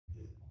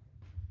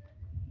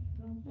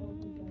don't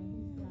focus on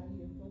who's not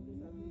here.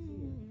 Focus on who's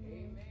here.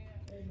 Amen.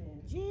 Amen.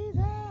 Jesus.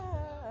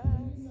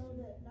 Know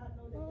that God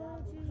will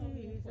come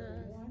in for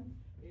the one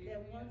that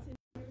wants him.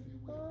 He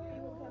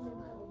will come in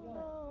for the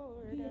one.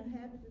 He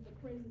inhabits the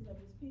praises of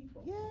his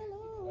people.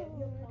 And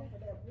he'll come for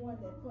that one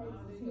that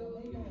praises him.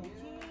 Amen.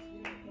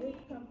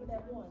 He'll come for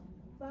that one.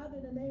 Father,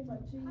 in the name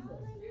of Jesus,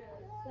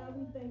 God,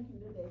 we thank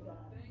you today,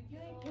 God.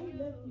 We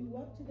lift you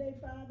up today,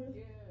 Father.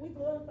 We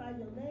glorify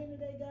your name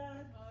today,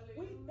 God.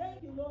 We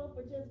thank you, Lord,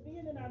 for just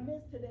being in our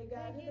midst today,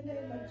 God, in the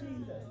name of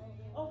Jesus.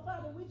 Oh,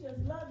 Father, we just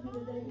love you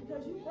today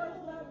because you first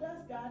loved us,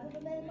 God, in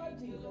the name of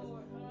Jesus.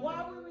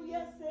 While we were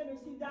yet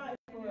sinners, he died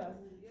for us.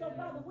 So,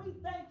 Father, we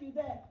thank you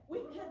that we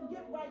couldn't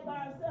get right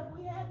by ourselves.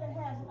 We had to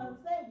have a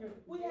Savior.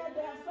 We had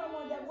to have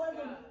someone that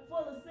wasn't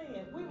full of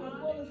sin. We were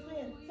full of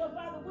sin. So,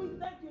 Father, we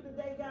thank you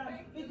today,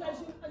 God,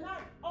 because you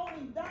not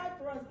only died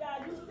for us,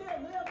 God, you still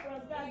live for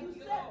us, God. You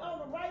sat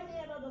on the right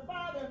hand of the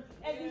Father,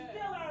 and you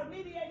still are a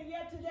mediator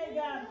yet today,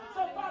 God.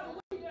 So, Father,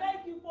 we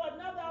thank you for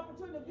another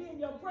opportunity to be in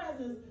your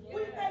presence.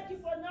 We thank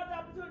you for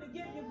another opportunity to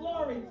give you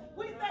glory.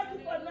 We thank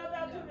you for another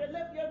opportunity to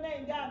lift your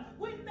name, God.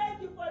 We thank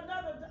you for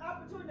another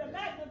opportunity to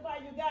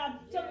magnify you,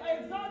 God, to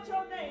exalt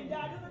your name,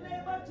 God, in the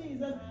name of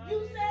Jesus. You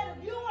said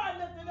if you are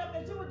lifted up,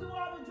 that you would do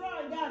all the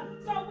drawing, God.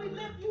 So we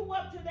lift you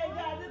up today,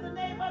 God, in the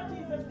name of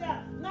Jesus,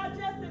 God. Not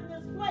just in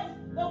this place,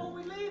 but when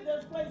we leave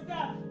this place,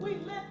 God, we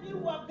lift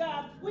you up,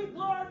 God. We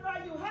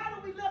glorify you. How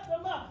do we lift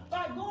them up?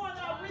 By going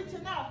out,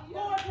 reaching out,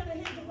 going to the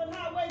hedges and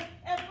highways,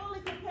 and fully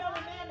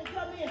compelling man to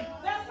come in.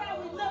 That's how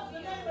we lift the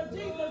name of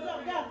Jesus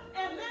up, God,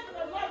 and live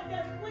a life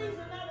that's pleasing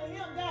unto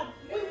him, God.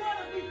 We want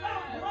to be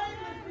found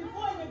blameless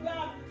before you,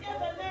 God, in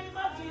the name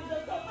of Jesus.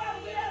 So, Father,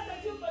 we ask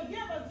that you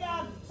forgive us,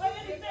 God, for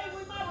anything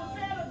we might have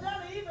said or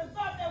done or even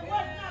thought that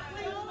was not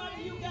pleasing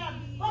unto you, God.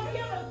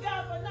 Forgive us,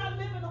 God, for not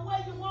living the way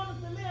you want us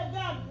to live,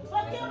 God.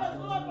 Forgive us,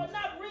 Lord, for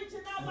not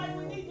reaching out like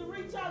we need to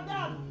reach out,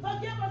 God.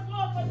 Forgive us,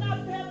 Lord, for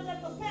not having the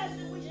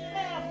compassion we should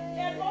have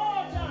at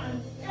all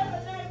times. In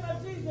the name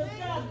of Jesus,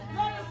 God,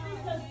 let us be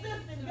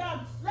consistent,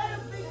 God. Let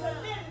us be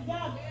committed,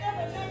 God, in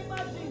the name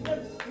of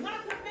Jesus. Not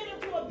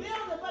committed to a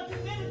building, but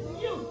committed to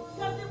you.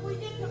 Because if we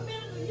get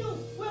committed to you,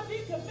 we'll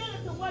be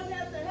committed to what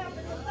has to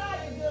happen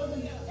inside the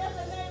building. In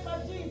the name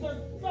of Jesus.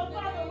 So,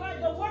 Father, right,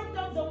 the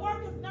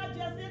work is not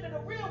just in it, the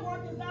real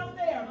work is out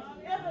there.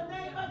 In the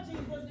name of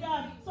Jesus,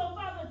 God. So,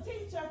 Father,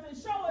 teach us and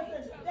show us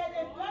that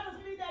let us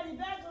be that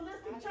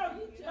evangelistic church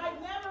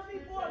like never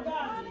before,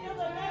 God. In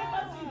the name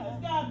of Jesus,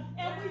 God.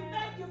 And we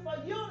thank you for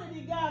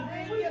unity, God.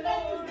 We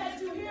thank you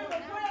that you hear the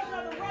prayers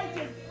of the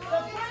righteous.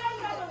 The prayers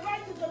of the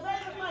righteous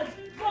avail much.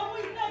 So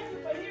we thank you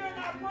for hearing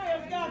our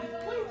prayers, God.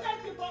 We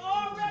thank you for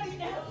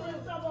already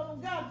answering some of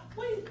them, God.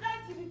 We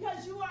thank you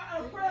because you are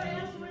a prayer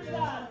answering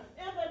God.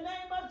 In the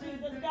name of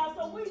Jesus, God.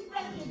 So we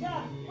thank you,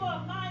 God, for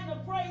a mind to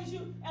praise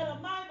you and a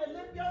mind to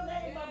lift your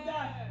name up,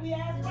 God. We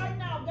ask right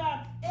now,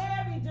 God,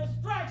 every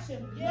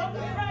distraction, no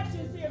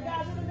distractions here,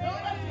 God, in the name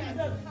of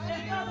Jesus.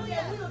 And Father,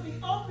 that we will be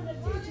open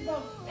and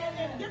teachable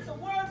and get the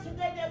word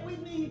today that we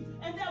need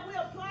and that we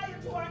apply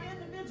it to our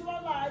individual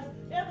lives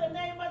in the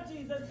name of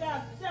Jesus,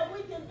 God. That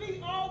we can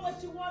be all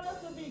what you want us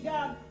to be,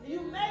 God.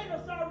 You made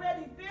us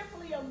already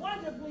fearfully and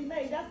wonderfully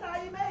made. That's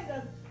how you made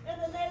us. In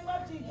the name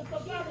of Jesus. So,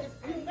 Father,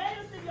 you made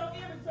us in your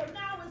image. So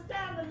now it's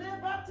time to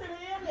live up to the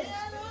image.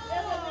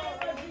 In the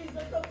name of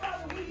Jesus. So,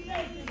 Father, we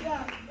thank you,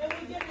 God. And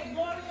we give you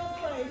glory and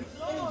praise.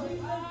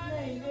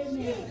 In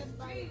Jesus'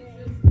 name.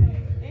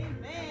 Amen.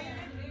 Amen.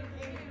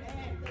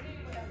 Amen. Thank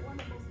you for that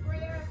wonderful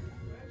prayer.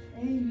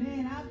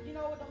 Amen. You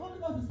know what? The Holy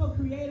Ghost is so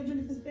creative,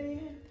 Minister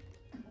Stan.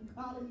 I'm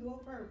calling you on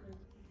purpose.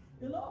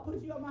 The Lord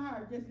put you on my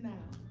heart just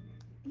now.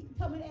 He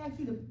told me to ask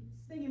you to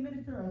sing and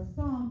minister a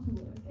song to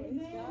us.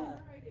 Amen.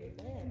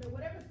 Amen.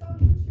 Whatever song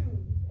you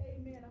choose.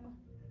 Amen.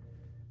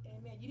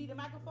 Amen. You need a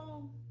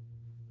microphone? Come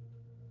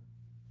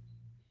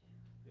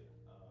on, kids.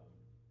 Why don't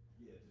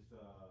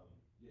y'all help us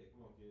do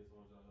something?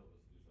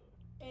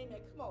 Amen.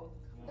 Come on.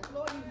 The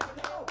Lord uses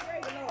you. Oh,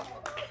 praise the Lord.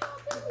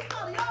 He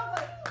called young,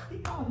 but he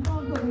called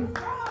young, but he's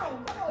strong.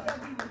 Come on, young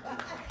people.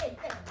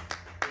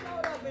 Come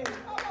on, baby.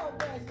 Come on,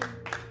 precious.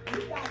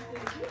 You got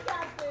this. You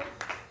got this.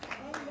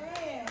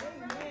 Amen.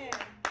 Amen.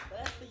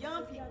 Bless the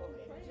young people.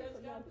 Just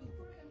young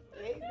people.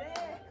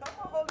 Amen. Come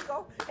on, Holy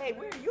Ghost. Hey,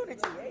 we're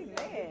unity.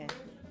 Amen.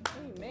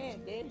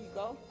 Amen. There you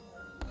go.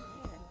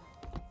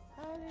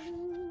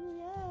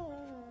 Hallelujah.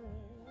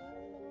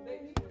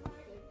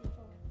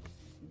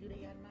 Do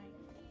they got mic?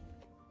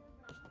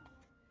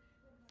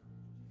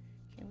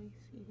 Can we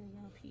see the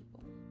young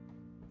people?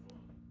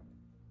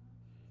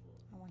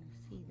 I want to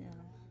see them.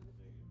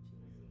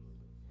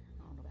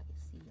 I don't know if I can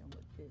see them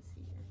with this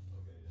here.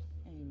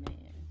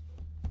 Amen.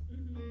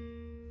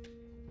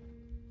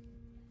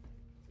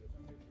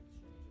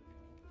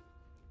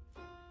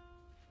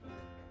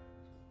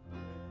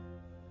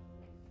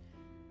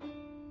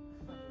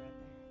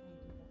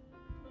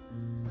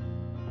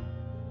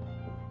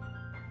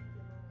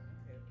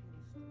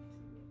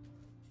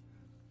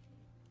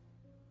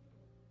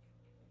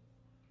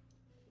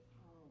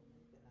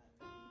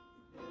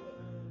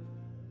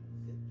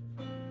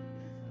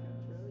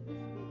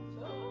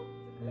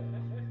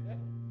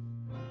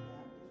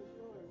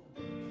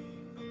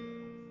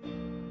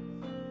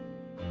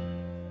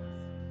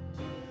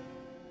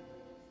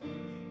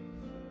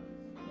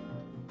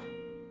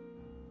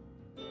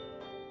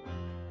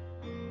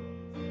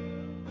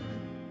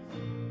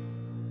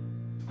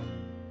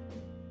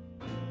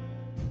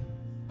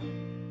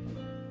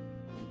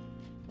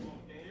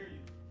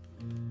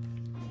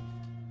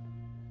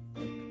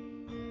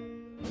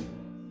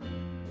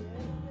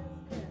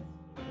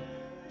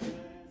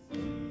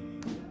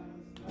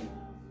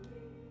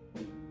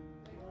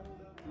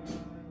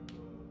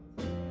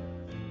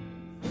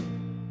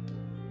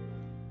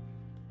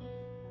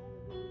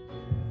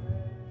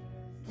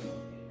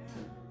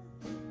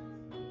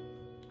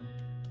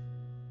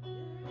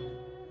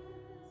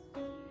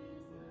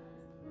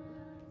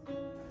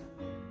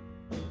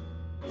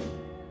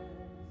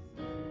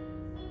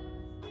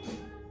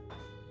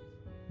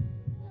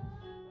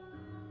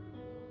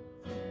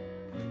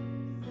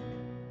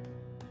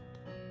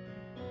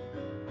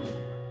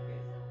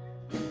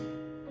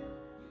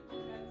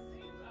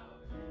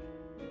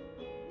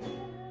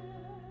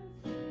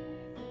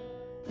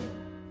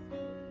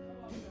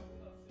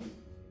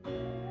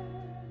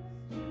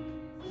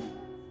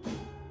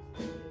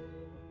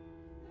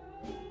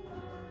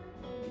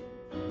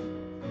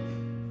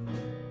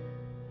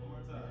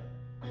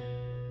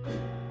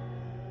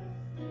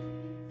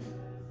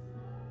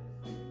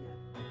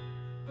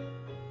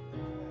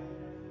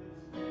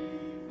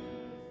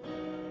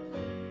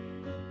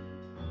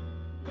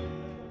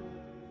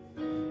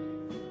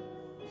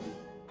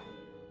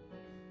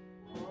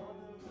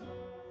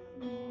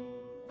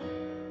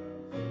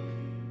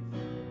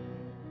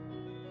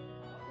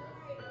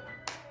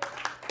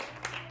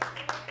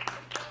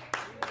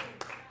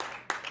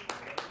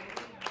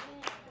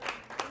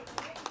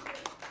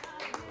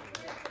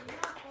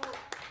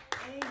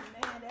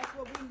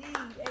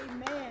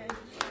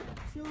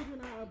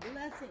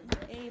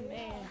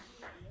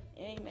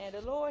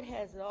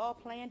 all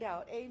planned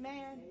out.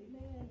 Amen.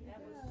 Amen. That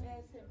was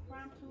just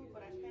impromptu,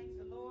 but I thank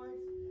the Lord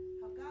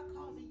how God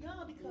calls the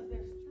young because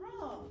they're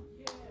strong.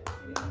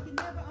 You can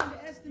never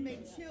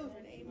underestimate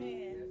children.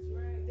 Amen. That's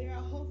right. They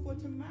are hope for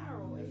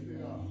tomorrow.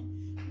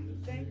 Amen.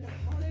 Thank God.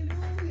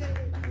 Hallelujah.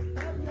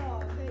 Love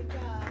y'all. Thank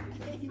God.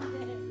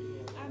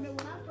 Amen. I mean,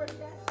 when I first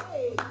got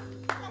saved,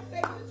 I got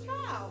saved as a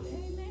child.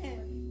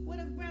 Amen. What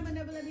if Grandma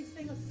never let me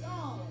sing a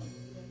song?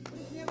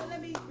 What if she never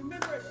let me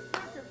remember a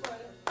scripture for an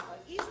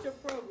Easter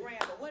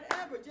program or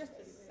whatever, just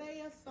to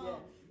say a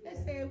song?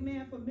 Let's say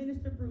amen for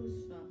Minister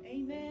Bruce.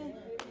 Amen.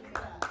 Thank you,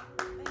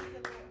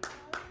 Lord.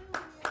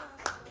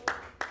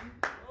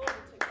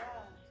 Glory to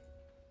God.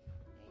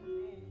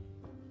 Amen.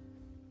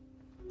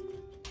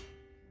 Amen.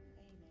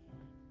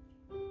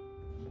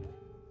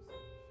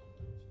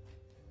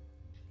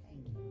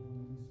 Thank you.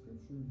 The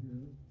scripture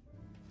here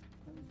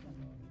comes from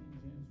King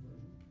James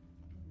Version.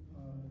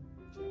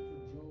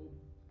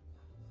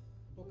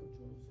 Book of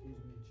Job,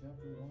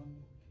 chapter 1,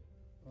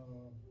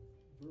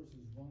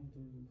 verses 1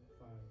 through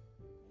 5.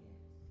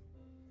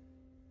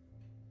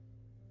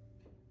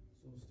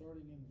 So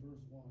starting in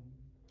verse 1,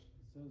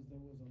 it says, there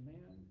was a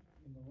man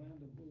in the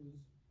land of Uz,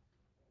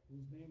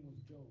 whose name was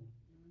Job,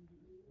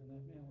 and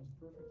that man was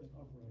perfect and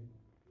upright,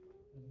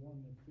 and one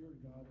that feared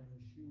God and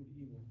eschewed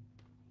evil.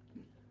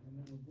 And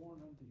there were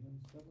born unto him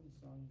 7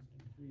 sons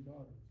and 3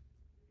 daughters.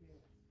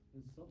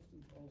 His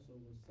substance also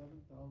was 7,000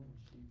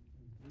 sheep,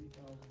 and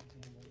 3,000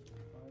 camels,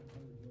 and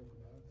 500 yoke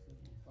of oxen,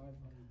 and 500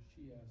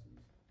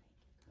 she-asses,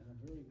 and a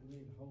very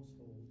great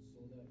household,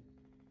 so that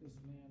this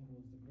man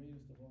was the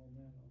greatest of all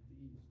men of the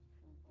east.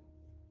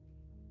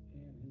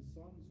 And his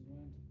sons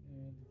went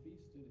and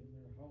feasted in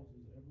their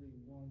houses every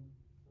one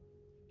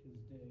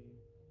his day,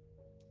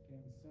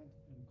 and sent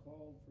and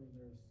called for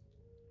their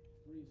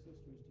 3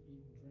 sisters to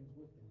eat and drink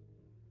with them.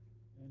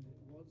 And it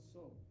was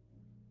so,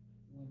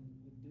 when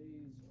the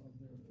days of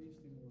their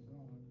feasting were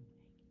gone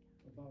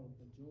about,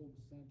 that Job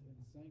sent and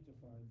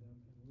sanctified them,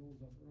 and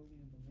rose up early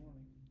in the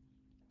morning,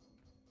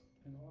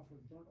 and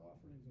offered burnt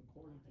offerings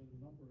according to the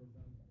number of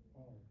them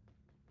all.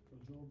 For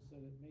Job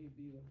said, it may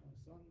be that my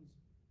sons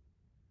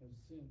have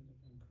sinned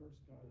and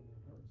cursed God in their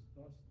hearts.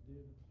 Thus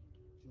did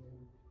Job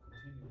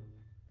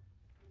continually.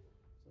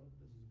 So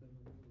this has been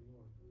the word of the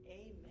Lord.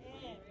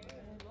 Amen.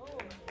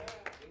 Lord.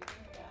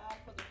 God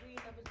for the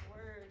reading of his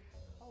word,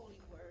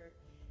 holy word.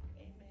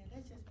 Amen.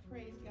 Let's just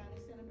praise God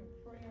and send him in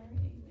prayer.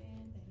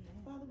 Amen.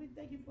 Father, we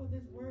thank you for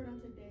this word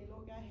on today.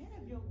 Lord God,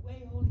 have your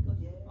way, Holy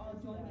Ghost. All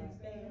join me and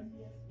stand.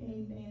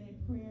 Amen. In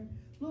prayer.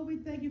 Lord, we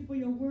thank you for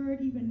your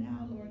word even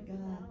now, Lord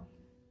God.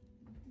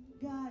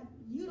 God,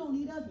 you don't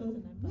need us, but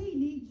we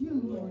need you,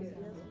 Lord.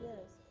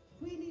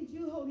 We need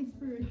you, Holy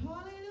Spirit.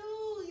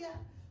 Hallelujah.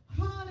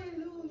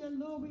 Hallelujah.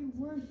 Lord, we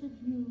worship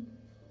you.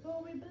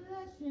 Lord, we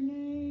bless your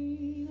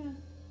name.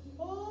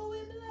 Oh,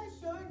 we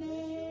bless your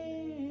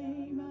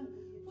name.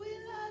 We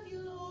love you,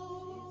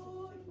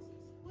 Lord.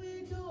 We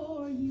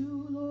adore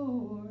you,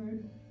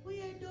 Lord.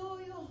 We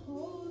adore your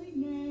holy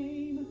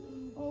name.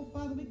 Oh,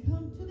 Father, we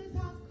come to this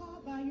house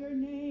called by your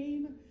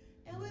name,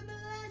 and we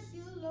bless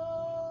you,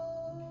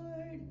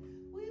 Lord.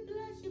 We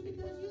bless you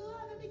because you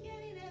are the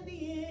beginning and the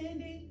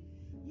ending.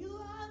 You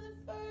are the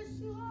first,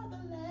 you are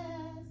the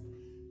last.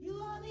 You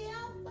are the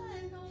Alpha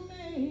and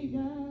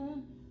Omega.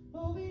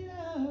 Oh, we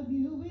love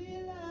you,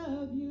 we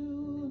love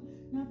you.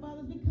 Now,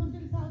 Father, as we come to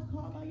this house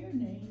called by your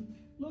name,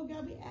 Lord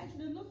God, we ask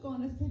you to look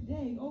on us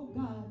today, oh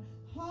God.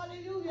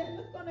 Hallelujah.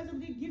 Look on us as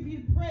we give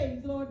you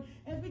praise, Lord.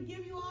 As we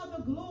give you all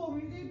the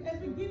glory, as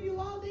we give you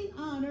all the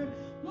honor.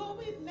 Lord,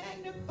 we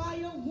magnify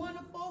your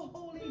wonderful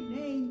holy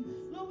name.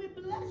 Lord, we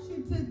bless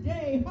you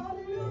today.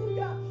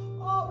 Hallelujah.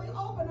 Oh, we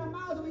open our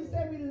mouths and we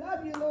say we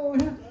love you,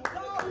 Lord.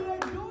 Lord, we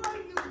adore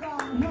you,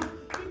 God.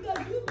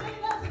 Because you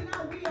made us and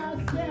not we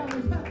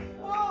ourselves.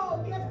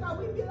 Oh, yes, God,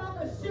 we'd be like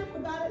a ship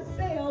without a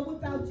sail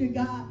without you,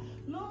 God.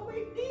 Lord,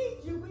 we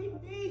need you, we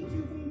need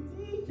you, we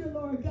need you,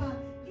 Lord God.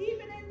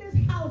 Even in this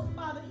house,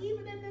 Father,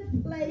 even in this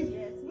place,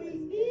 we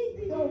need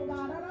thee, oh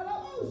God.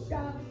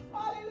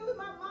 Hallelujah,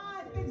 my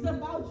mind thinks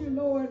about you,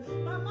 Lord.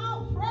 My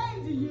mouth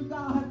praises you,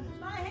 God.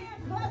 My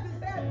hand claps and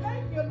says,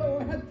 thank you,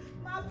 Lord.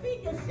 My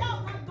feet can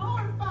shout and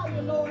glorify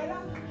you, Lord.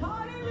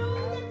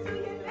 Hallelujah to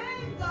your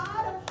name,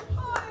 God.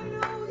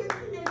 Hallelujah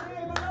to your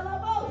name.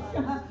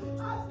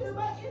 I feel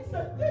my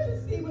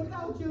insufficiency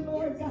without you,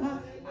 Lord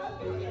God.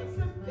 I feel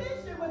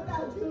insufficient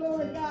without you,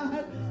 Lord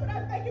God. But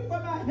I thank you for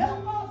my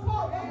help,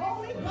 also, the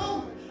Holy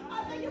Ghost.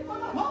 I thank you for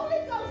the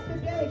Holy Ghost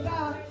today,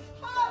 God.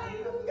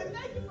 Hallelujah.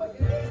 Thank you for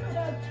keeping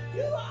us.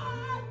 You are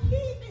our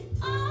keeping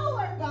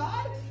power,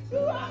 God. You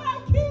are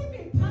our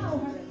keeping power.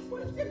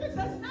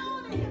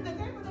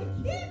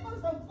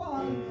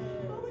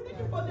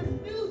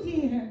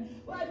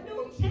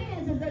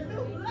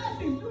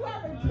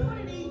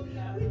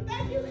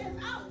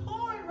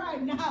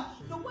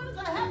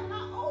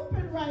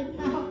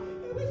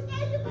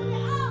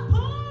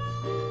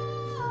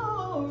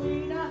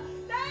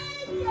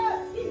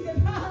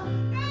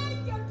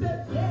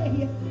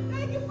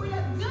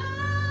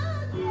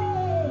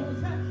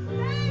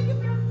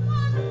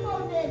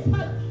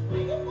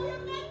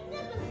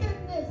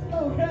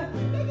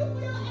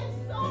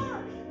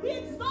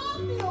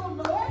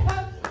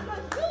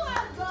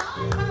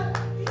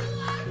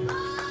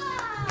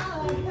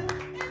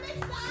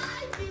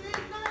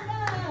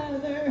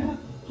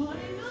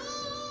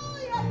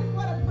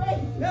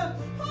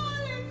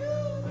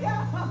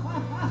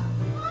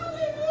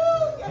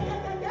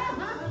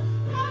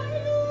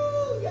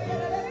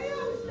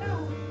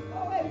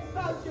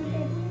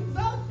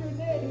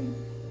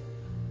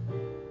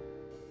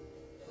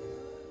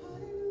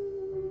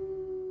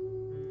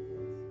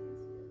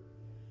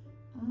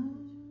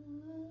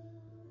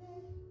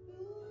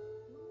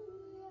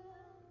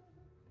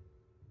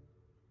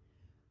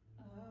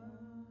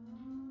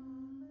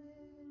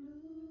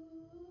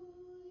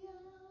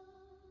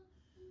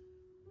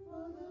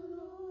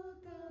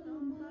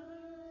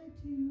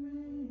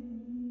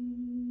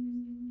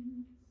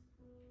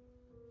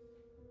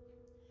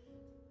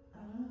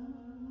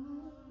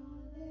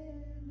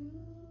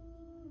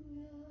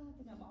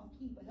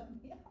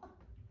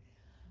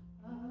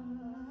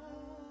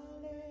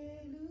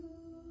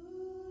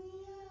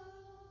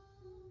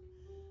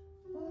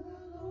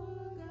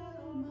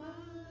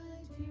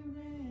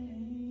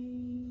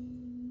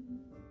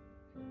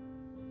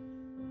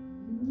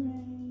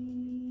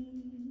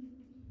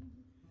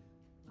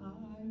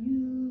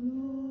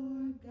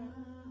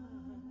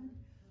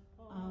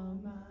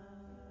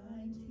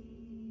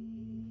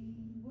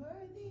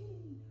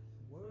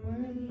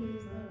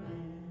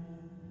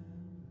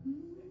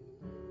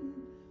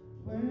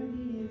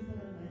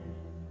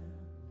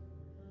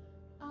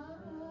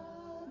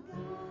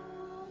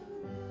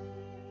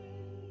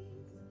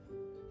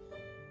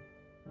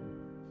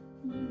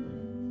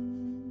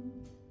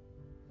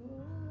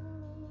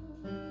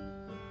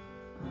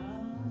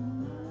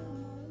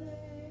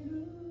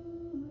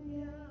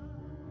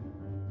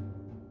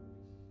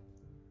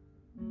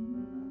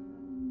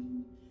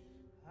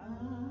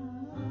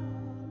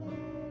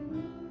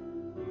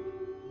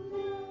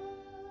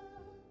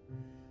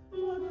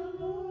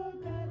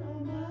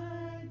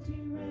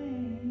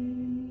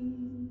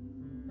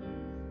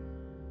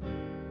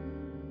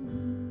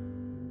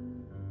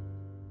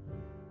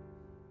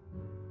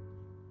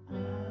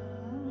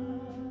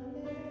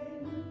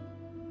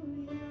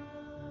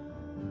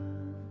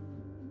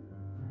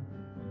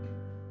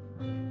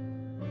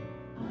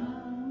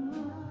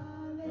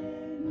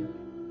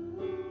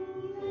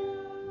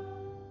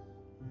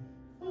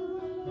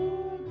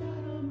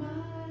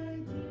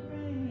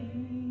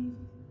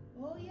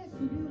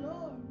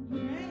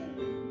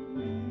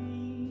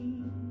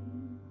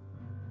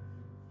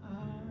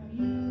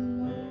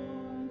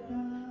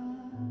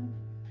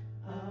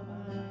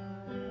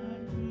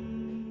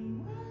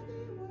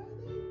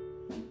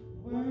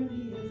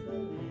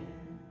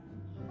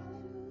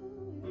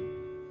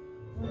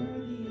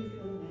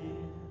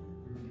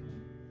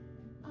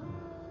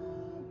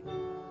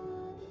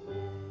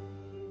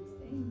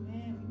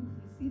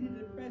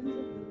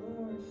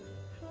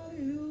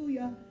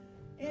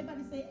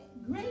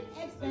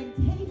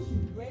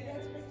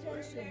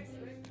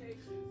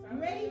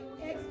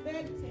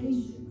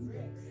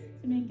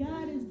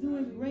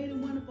 doing great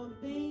and wonderful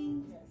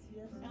things. Yes,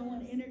 yes, I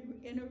want to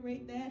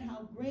iterate that,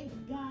 how great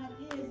God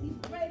is.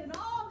 He's great in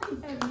all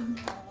the heavens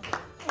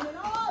and in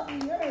all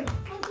the earth.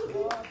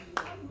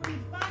 I'm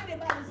inspired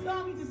by the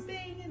song we used to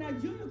sing in our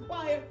junior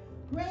choir,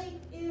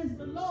 Great is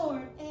the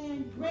Lord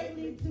and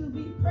greatly to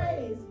be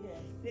praised. Yes.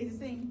 They just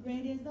sing,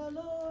 great is the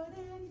Lord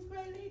and he's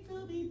greatly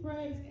to be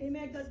praised.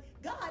 Amen. Because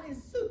God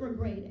is super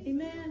great.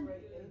 Amen. Amen.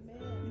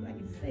 If I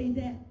can say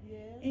that. Yes.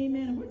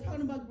 Amen. And we're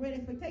talking about great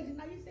expectations.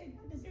 Now you say,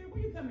 Dr. Sarah,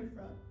 where you coming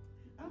from?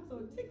 I'm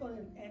so tickled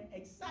and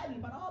excited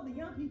about all the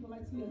young people I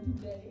see on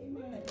today.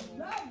 Amen. I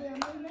love them.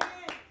 Amen.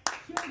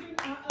 Children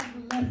are a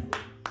blessing.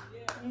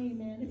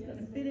 Amen. It's going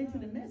to fit into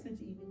the message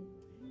even.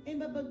 And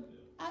but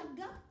I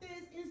got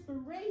this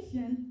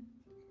inspiration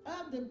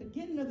of the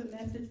beginning of the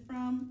message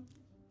from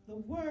the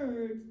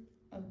words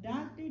of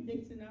Dr.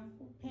 Dixon,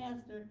 our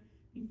pastor,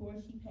 before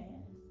she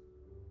passed.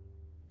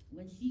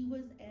 When she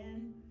was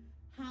in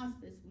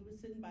hospice, we were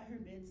sitting by her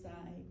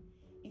bedside,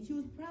 and she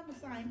was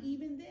prophesying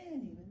even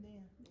then.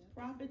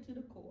 Prophet to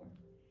the core.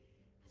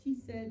 She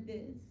said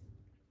this,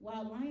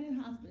 while lying in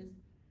hospice,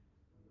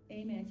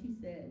 amen, she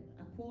said,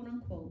 quote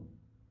unquote,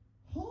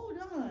 hold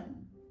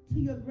on to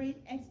your great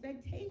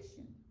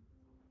expectation,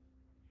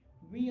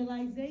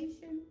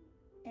 realization,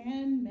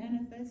 and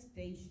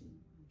manifestation,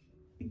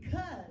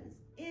 because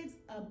it's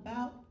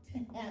about to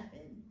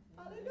happen.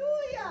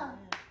 Hallelujah.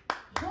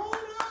 Hold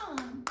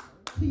on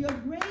to your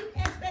great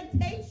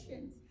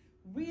expectations,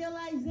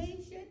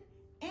 realization,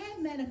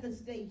 and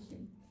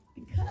manifestation,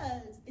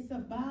 because it's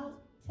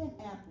about to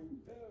happen.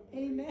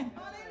 Amen.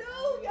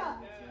 Hallelujah.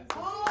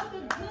 All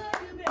the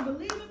good you've been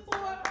believing for,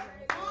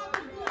 all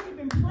the good you've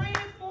been praying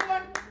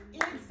for,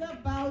 it's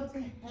about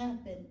to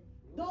happen.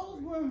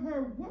 Those were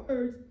her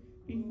words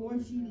before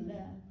she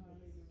left.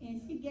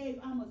 And she gave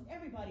almost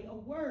everybody a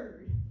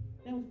word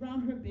that was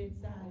around her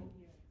bedside.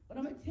 But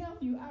I'm going to tell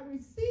you, I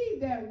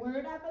received that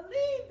word. I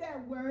believe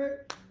that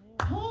word.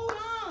 Hold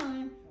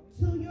on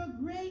to your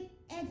great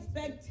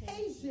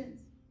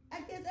expectations. I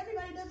guess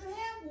everybody doesn't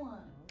have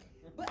one,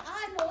 but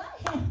I know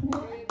I have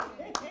one.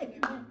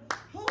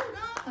 Hold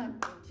on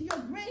to your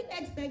great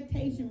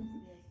expectations.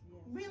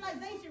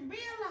 Realization,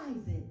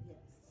 realize it.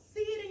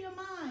 See it in your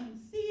mind.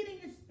 See it in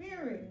your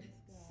spirit.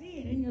 See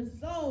it in your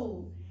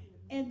soul.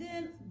 And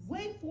then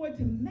wait for it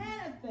to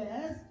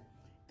manifest,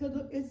 because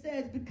it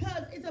says,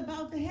 because it's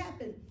about to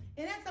happen.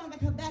 And that sounds like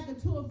Habakkuk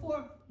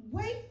 2:4.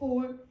 Wait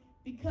for it,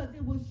 because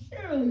it will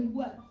surely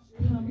what?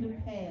 Come to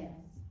pass.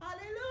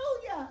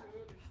 Hallelujah.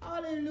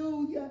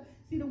 Hallelujah.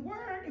 See, the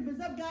word, if it's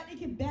of God, it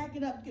can back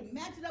it up. It can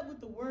match it up with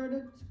the word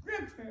of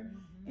scripture.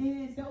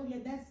 And say, oh, yeah,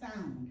 that's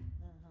sound.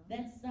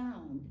 That's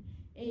sound.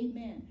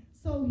 Amen.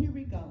 So here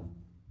we go.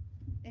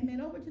 Amen.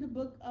 Over to the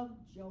book of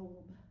Job.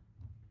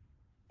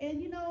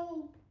 And, you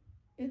know,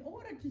 in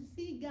order to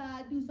see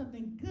God do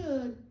something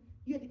good,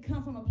 you had to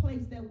come from a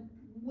place that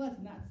was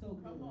not so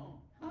good. Come on.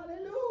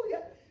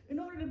 Hallelujah. In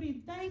order to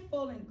be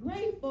thankful and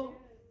grateful,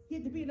 you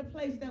had to be in a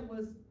place that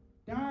was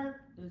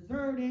dark,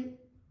 deserted,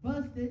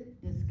 busted,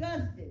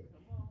 disgusted.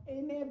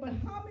 Amen. But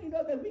how many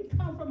know that we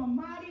come from a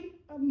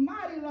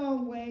mighty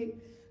long way?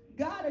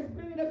 God is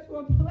bringing us to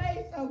a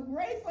place of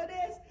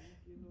gratefulness,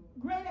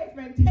 great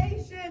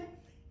expectation,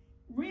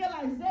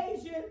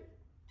 realization,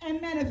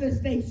 and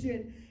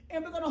manifestation.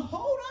 And we're going to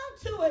hold on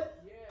to it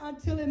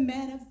until it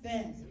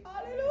manifests.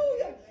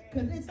 Hallelujah.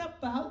 Because it's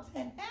about to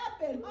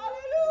happen.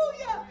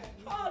 Hallelujah.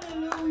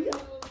 Hallelujah.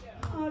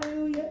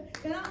 Hallelujah.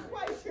 And I'm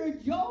quite sure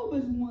Job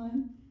is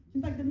one,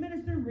 just like the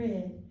minister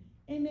read.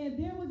 Amen.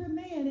 There was a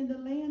man in the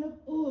land of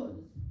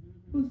Uz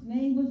whose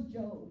name was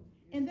Job.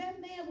 And that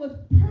man was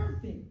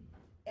perfect.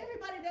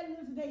 Everybody that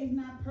lives today is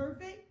not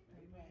perfect.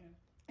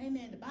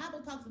 Amen. The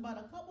Bible talks about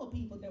a couple of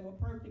people that were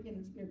perfect in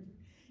the scripture.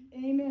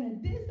 Amen.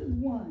 And this is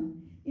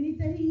one. And he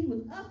said he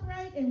was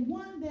upright and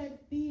one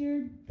that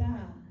feared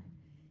God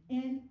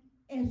and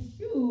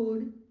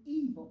eschewed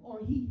evil,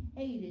 or he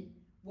hated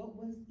what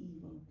was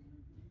evil.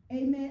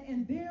 Amen.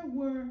 And there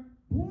were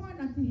born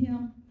unto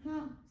him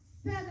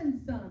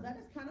 7 sons. That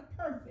is kind of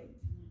perfect.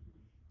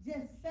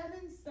 Just 7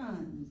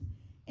 sons.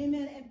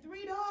 Amen. And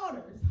 3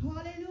 daughters.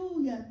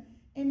 Hallelujah.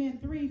 Amen.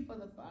 3 for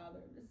the Father,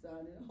 the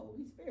Son, and the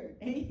Holy Spirit.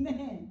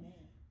 Amen.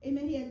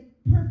 Amen. He had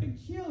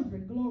perfect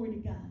children. Glory to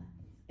God.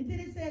 And then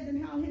it says,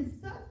 and how his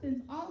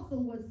substance also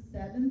was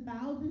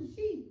 7,000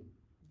 sheep,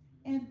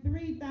 and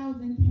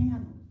 3,000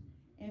 camels,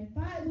 and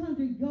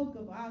 500 yoke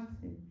of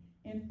oxen,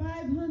 and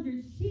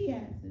 500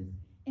 she-asses,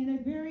 and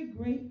a very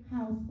great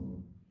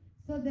household.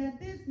 So that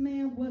this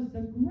man was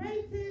the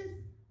greatest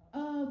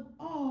of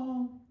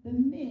all the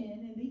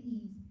men in the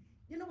east.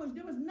 In other words,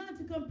 there was none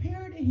to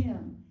compare to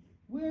him,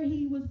 where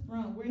he was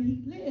from, where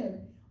he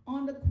lived,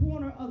 on the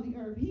corner of the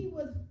earth. He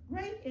was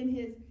great in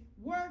his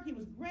work. He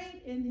was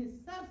great in his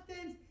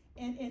substance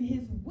and in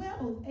his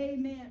wealth.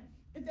 Amen.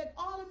 In fact,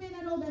 all the men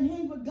I know that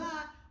hang with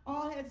God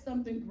all had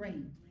something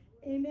great.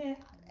 Amen.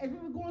 As we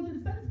were going through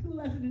the Sunday school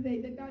lesson today,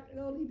 that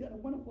Dr. Oldie did a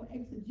wonderful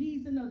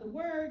exegesis of the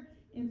word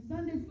in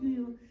Sunday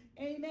school.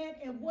 Amen.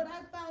 And what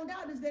I found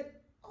out is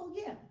that, oh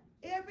yeah,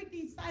 every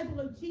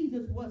disciple of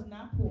Jesus was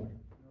not poor.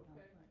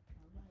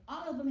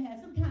 all of them had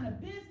some kind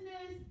of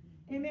business.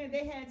 Amen.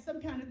 They had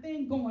some kind of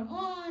thing going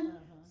on,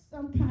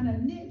 some kind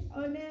of niche.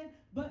 Amen.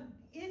 But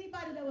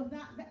anybody that was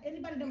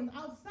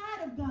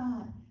outside of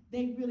God,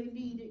 they really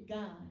needed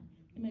God.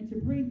 Amen. To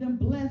bring them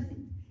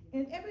blessings.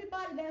 And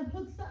everybody that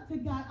hooks up to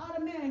God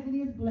automatically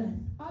is blessed.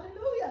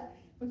 Hallelujah.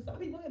 For some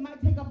people, it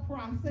might take a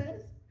process.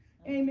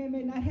 Amen. It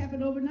may not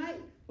happen overnight.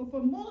 But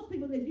for most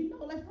people that you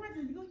know, like for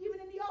instance, you go even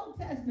in the Old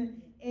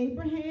Testament,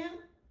 Abraham,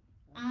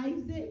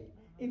 Isaac,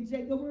 and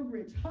Jacob were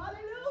rich.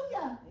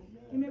 Hallelujah.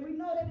 Amen. We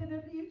know that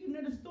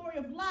in the story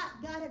of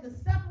Lot, God had to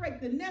separate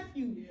the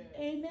nephew.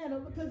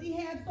 Amen. Because he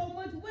had so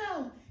much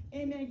wealth.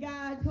 Amen.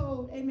 God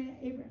told, amen,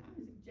 Abraham,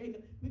 Isaac,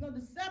 Jacob, we're going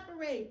to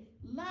separate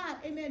Lot,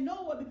 amen,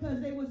 Noah,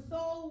 because they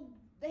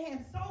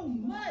had so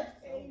much.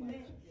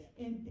 Amen.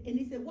 And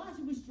he said, why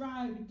should we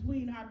strive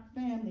between our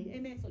family?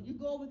 Amen. So you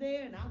go over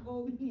there and I'll go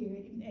over here.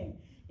 Amen.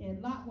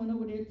 And Lot went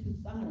over there to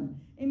Sodom.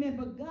 Amen.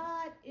 But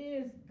God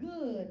is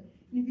good.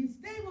 And if you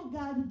stay with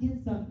God, you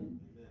get something.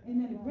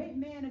 Amen. A great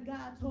man of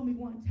God told me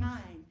one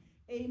time,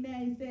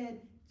 amen, he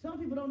said, some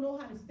people don't know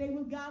how to stay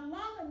with God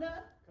long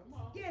enough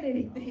to get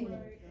anything.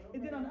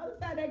 And then on the other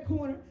side of that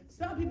corner,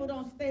 some people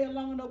don't stay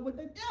long enough with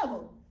the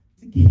devil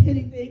to get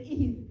anything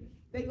either.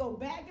 They go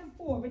back and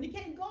forth. And you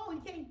can't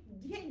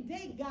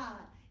date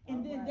God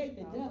and then date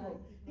the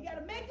devil. You got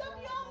to make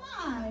up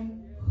your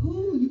mind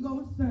who you're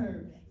going to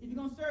serve. If you're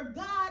going to serve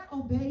God,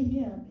 obey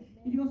him.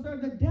 If you're going to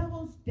serve the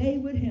devil, stay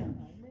with him.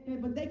 Okay,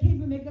 but they can't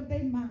even make up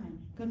their mind.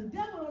 Because the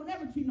devil don't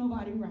never treat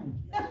nobody right.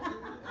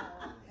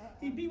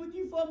 He'll be with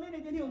you for a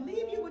minute, then he'll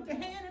leave you with your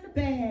hand in the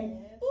bag.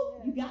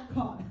 Oop, you got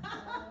caught.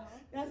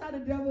 That's how the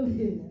devil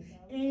is.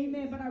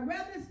 Amen. But I'd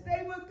rather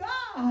stay with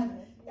God.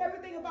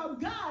 Everything about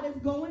God is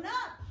going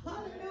up.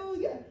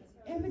 Hallelujah.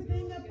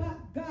 Everything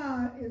about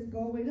God is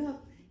going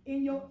up.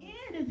 And your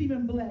end is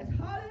even blessed.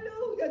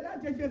 Hallelujah.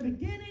 Not just your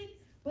beginning,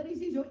 but he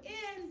sees your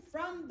end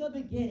from the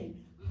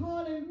beginning.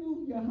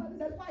 Hallelujah.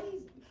 That's why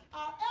he's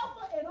our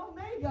Alpha and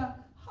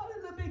Omega.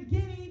 Hallelujah. The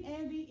beginning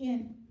and the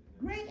end.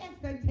 Great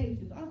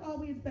expectations. That's all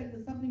we expect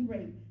is something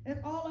great. That's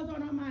all that's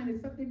on our mind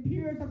is something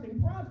pure, something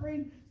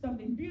prospering,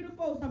 something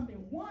beautiful,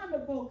 something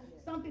wonderful,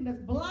 something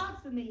that's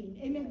blossoming.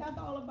 Amen. That's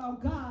all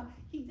about God.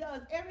 He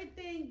does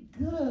everything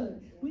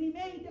good. When he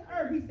made the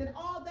earth, he said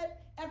all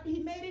that after he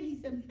made it, he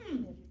said,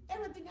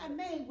 everything I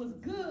made was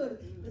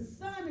good. The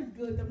sun is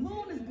good. The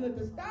moon is good.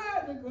 The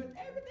stars are good.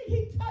 Everything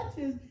he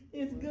touches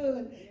is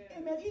good.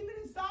 Amen. Even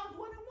in Psalm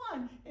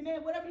 21,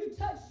 amen, whatever you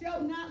touch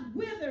shall not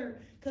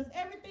wither, because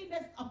everything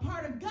that's a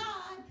part of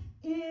God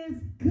is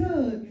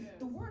good.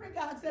 The word of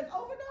God says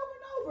over and over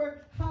and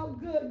over how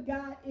good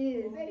God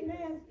is.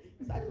 Amen.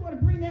 So I just want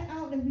to bring that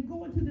out as we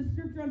go into the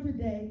scripture on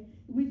today.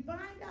 We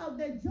find out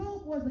that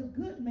Job was a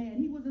good man.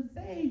 He was a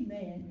saved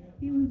man.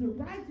 He was a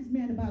righteous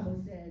man, the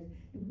Bible says.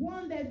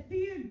 One that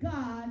feared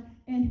God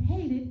and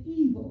hated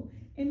evil.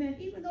 Amen.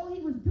 Even though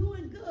he was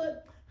doing good,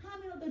 how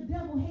many of the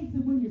devil hates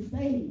it when you're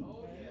saved?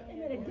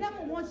 Amen. The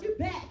devil wants you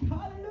back.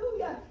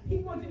 Hallelujah. He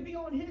wants you to be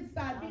on his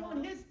side, be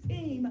on his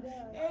team.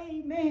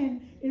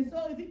 Amen. And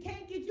so if he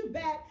can't get you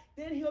back,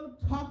 then he'll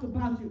talk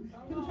about you.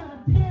 He'll try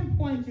to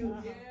pinpoint you,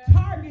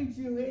 target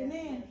you.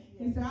 Amen.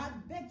 And so I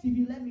bet you if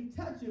you let me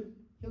touch him,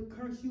 he'll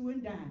curse you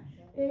and die.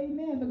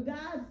 Amen. But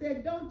God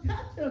said, don't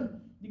touch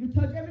him. You can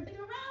touch everything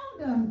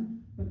around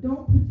him, but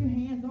don't put your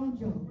hands on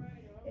Job.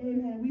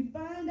 Amen. We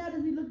find out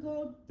as we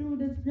go through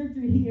the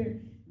scripture here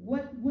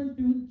what went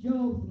through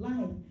Job's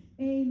life.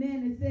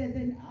 Amen. It says,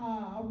 and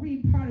I'll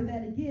read part of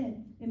that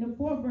again in the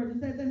 4th verse.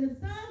 It says, and the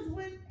sons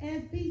went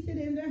and feasted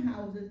in their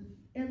houses,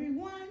 every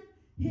one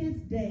his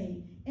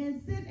day,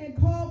 and sent and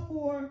called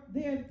for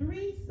their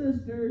 3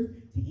 sisters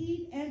to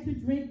eat and to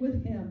drink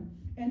with him.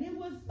 And it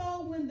was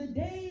so when the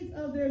days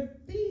of their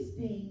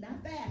feasting,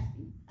 not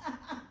fasting,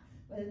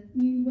 but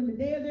when the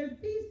day of their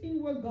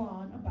feasting were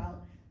gone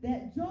about,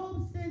 that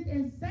Job sent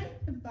and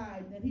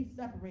sanctified them. He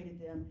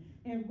separated them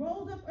and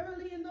rose up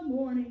early in the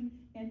morning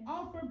and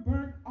offered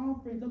burnt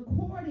offerings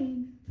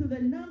according to the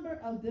number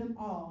of them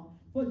all.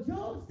 For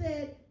Job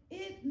said,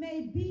 it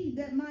may be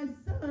that my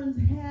sons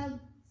have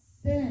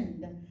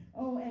sinned,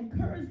 and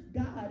cursed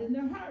God in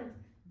their hearts.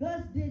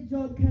 Thus did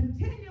Job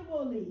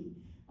continually.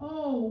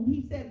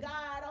 He said, God,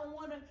 I don't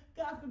want to,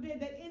 God forbid,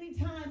 that any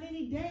time,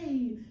 any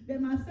day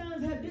that my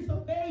sons have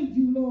disobeyed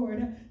you, Lord,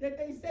 that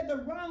they said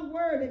the wrong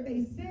word, that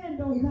they sinned,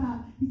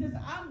 God. He says,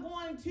 I'm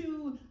going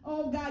to,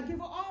 God, give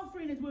an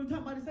offering, as we were talking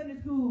about in Sunday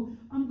school.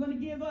 I'm going to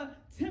give a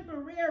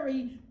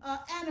temporary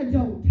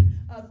antidote,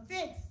 a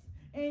fix.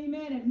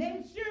 Amen. And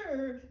make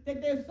sure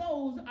that their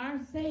souls are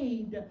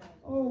saved.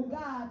 Oh,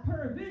 God,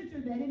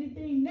 peradventure that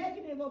anything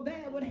negative or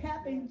bad would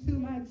happen to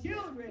my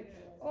children.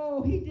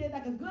 He did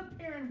like a good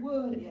parent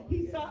would.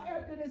 He saw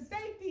after the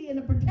safety and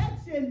the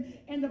protection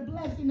and the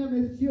blessing of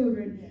his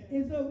children.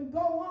 And so we go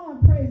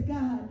on, praise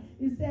God.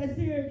 It says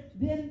here,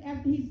 then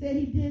after he said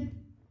he did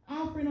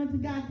offering unto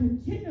God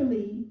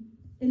continually,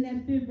 in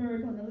that 5th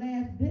verse on the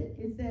last bit,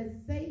 it says,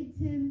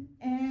 Satan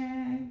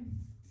asked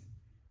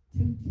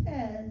to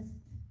test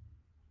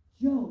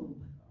Job.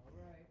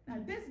 Now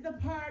this is the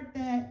part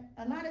that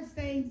a lot of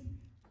saints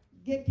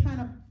get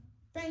kind of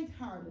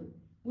faint-hearted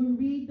when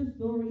we read the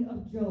story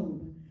of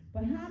Job.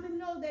 But how many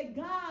know that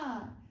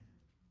God,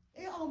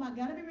 oh my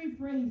God, let me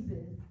rephrase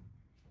this.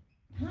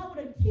 How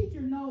would a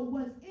teacher know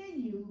what's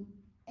in you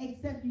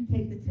except you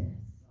take the test?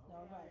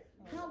 All right.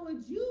 How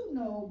would you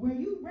know where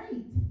you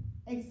rate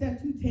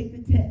except you take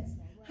the test?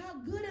 How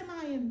good am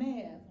I in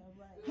math?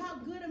 How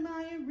good am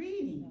I in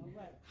reading?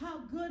 How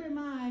good am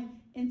I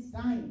in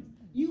science?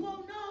 You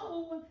won't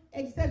know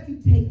except you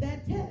take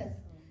that test.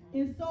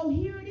 And so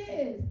here it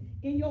is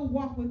in your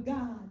walk with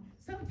God.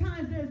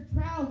 Sometimes there's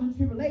trials and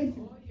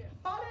tribulations.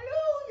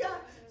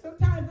 Hallelujah.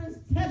 Sometimes there's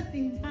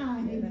testing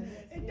time.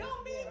 It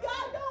don't mean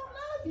God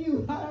don't love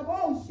you.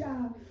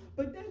 Hallelujah.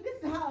 But then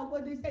this is how,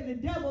 what they say, the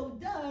devil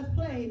does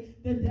play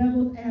the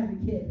devil's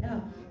advocate.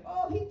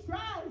 Oh, he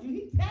tries you.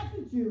 He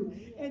tested you.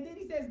 And then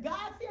he says,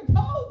 God still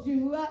told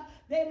you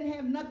they didn't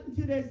have nothing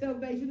to their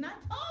salvation. I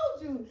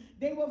told you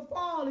they will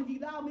fall if you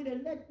allow me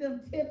to let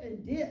them tip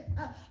and dip.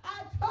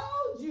 I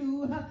told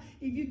you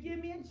if you give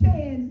me a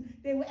chance,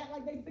 they will act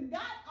like they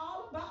forgot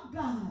all about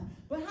God.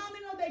 But how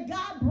many know that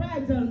God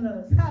brags on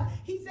us?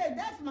 He said,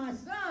 that's my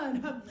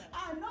son.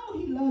 I know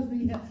he loves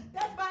me.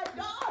 That's my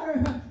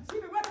daughter.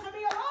 She's been running for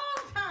me a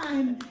long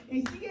time,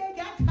 and she ain't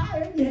got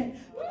tired yet.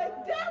 But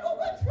the devil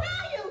will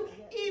try you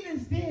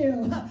even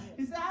still.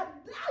 He said,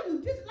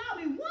 just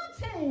allow me one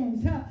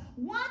chance,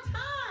 one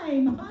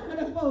time.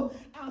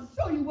 I'll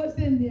show you what's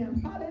in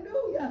them.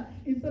 Hallelujah.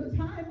 And so the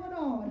time went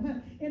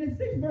on. And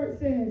the 6th verse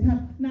says,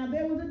 now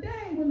there was a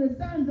day when the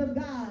sons of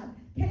God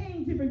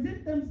came to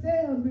present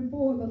themselves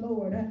before the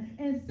Lord.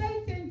 And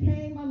Satan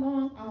came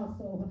along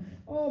also.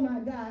 Oh my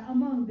God,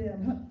 among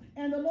them.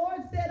 And the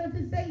Lord said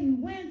unto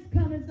Satan, whence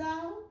comest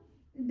thou?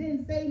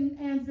 Then Satan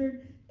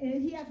answered,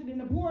 and he answered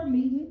in a board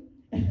meeting.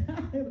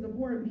 It was a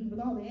board meeting with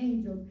all the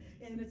angels,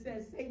 and it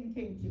says Satan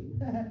came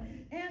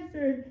to.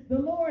 Answered the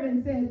Lord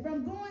and said,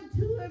 from going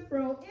to and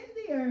fro in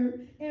the earth,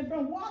 and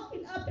from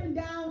walking up and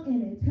down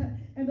in it.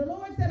 And the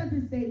Lord said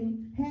unto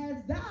Satan,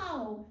 hast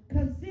thou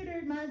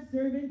considered my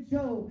servant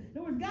Job?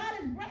 In other words, God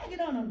is bragging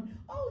on him.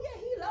 Oh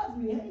yeah, he loves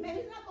me. Amen.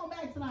 He's not going to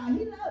backslide.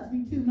 He loves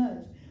me too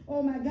much.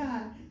 Oh my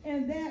God.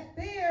 And that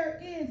there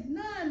is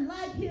none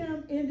like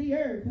him in the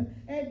earth,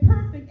 a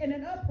perfect and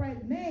an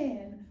upright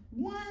man,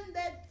 one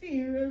that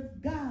fears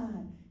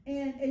God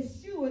and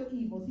eschew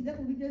evil. See, that's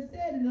what we just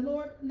said, and the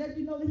Lord let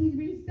you know that he's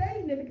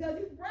restating it because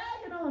he's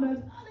bragging on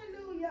us.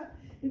 Hallelujah.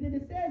 And then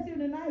it says here in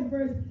the 9th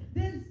verse,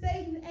 then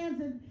Satan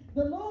answered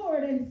the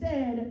Lord and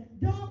said,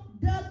 doth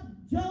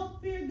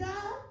Job fear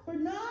God for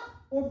naught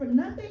or for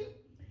nothing?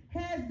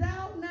 Hast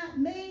thou not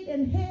made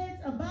an hedge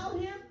about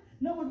him?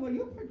 In other words, well,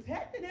 you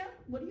protected him.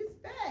 What do you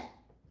expect?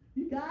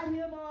 You got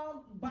him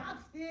all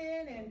boxed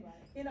in and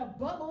in a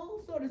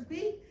bubble, so to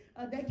speak.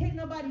 That can't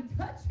nobody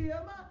touch him.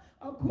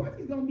 Of course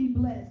he's going to be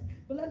blessed.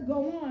 But let's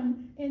go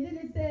on. And then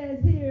it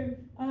says here,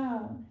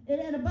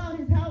 and about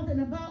his house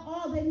and about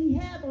all that he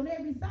has on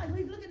every side. So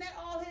he's looking at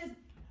all his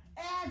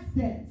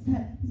assets.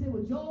 He said,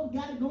 well, Job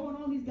got it going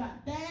on. He's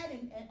got that.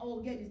 And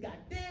oh, yeah, he's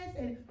got this.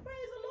 And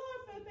praise the Lord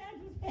for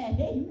evangelist Pat.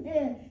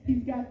 Amen.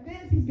 He's got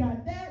this. He's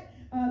got that.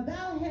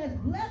 Thou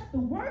hast blessed the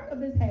work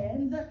of his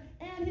hands,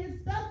 and his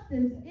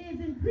substance is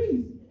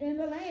increased in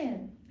the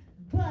land.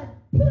 But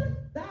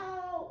put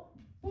thou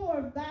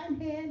forth thine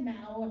hand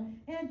now,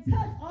 and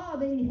touch all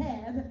that he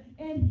has,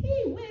 and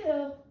he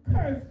will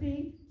curse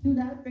thee to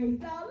thy face.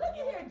 Now look at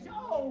here,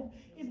 Job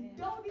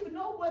don't even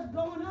know what's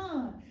going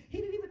on. He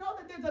didn't even know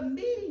that there's a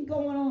meeting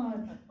going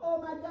on.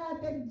 Oh my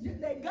God,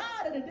 that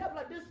God and the devil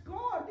are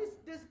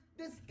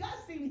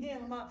discussing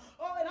him. And all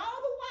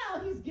the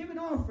while he's giving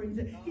offerings.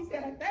 He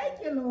said, I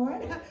thank you,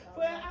 Lord,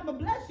 for I'm going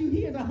to bless you.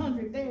 Here's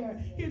 100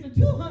 there. Here's a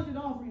 200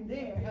 offering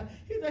there.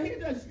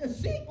 Here's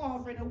a sheep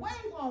offering, a wave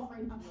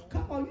offering.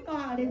 Come on, you know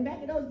how they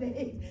back in those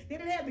days. They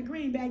didn't have the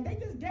greenback. They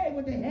just gave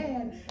what they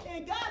had.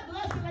 And God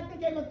blessed them like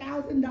they gave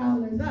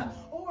 $1,000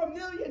 or $1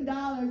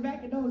 million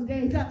back in those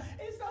days.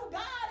 And so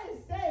God is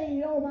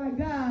saying, oh my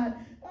God,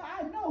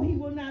 I know he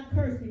will not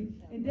curse me.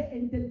 And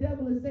the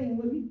devil is saying,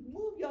 well, if you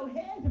move your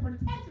hands and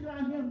protection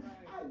around him,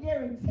 I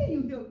guarantee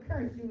you he'll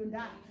curse you and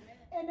die.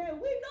 And then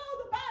we know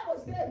the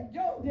Bible says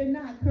Job did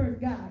not curse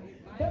God.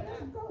 But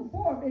let's go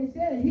forth. It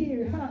says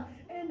here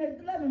in the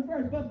 11th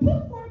verse, but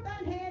put forth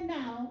thine hand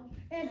now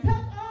and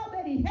touch all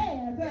that he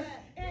has,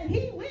 and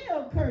he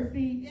will curse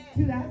thee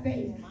to thy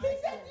face. He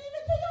said,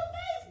 even to your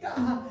face,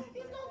 God.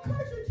 He's going to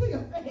curse you to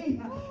your face.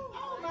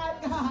 Oh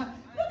my God.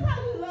 Look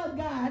how you love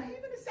God.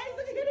 Even the saints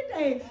look here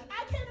today.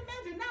 I can't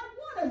imagine not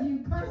one of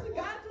you cursing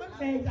God to his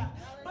face.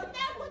 But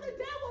that's what the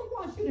devil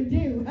wants you to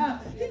do.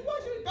 He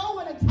wants you to go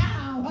in a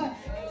towel and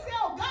say,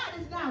 oh,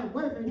 God is not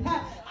worth it.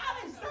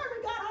 I've been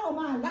serving God all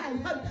my life.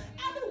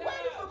 I've been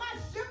waiting for my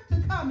ship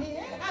to come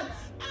in.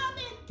 I've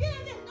been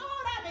giving.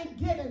 Lord, I've been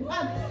giving.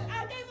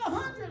 I gave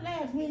 100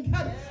 last week.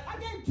 I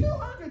gave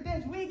 200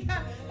 this week. And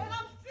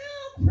I'm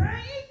still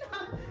praying.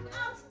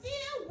 I'm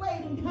still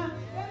waiting. And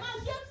my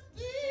ship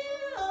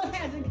still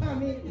hasn't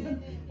come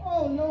in.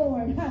 Oh,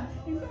 Lord.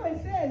 And so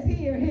it says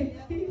here,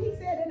 he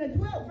said in the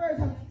 12th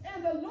verse,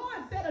 and the Lord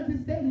said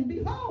unto Satan,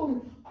 behold,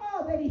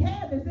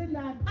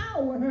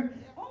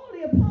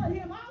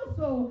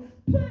 also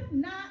put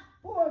not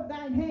forth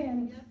thine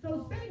hand.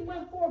 So Satan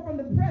went forth from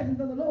the presence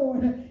of the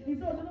Lord. And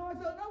so the Lord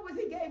said, no,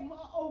 he gave him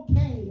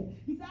okay.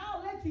 He said,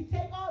 I'll let you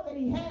take all that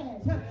he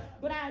has.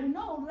 But I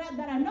know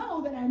that I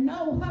know that I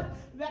know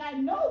that I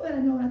know that I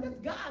know. That's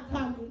God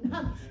talking.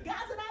 God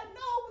said, I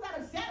know without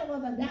a shadow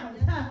of a doubt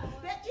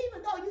that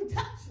even though you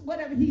touch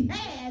whatever he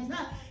has,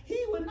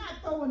 he will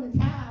not throw in the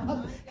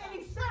towel. And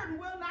he certainly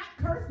will not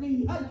curse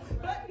me.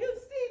 But you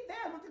see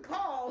them what you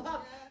call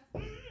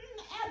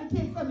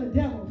advocates of the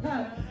devil.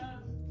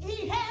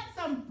 He had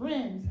some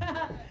friends.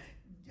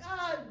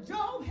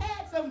 Job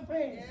had some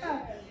friends.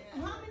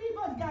 How many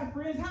of us got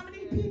friends? How many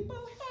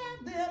people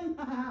have them?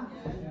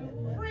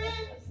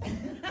 Friends.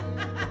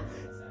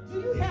 Do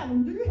you have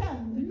them? Do you have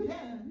them? Do you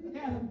have them? Do you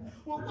have them?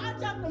 Well,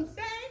 watch out them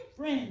same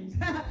friends.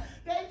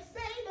 They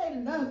say they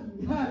love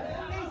you.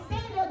 They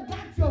say they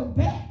got your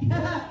back.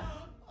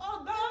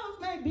 Oh, those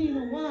may be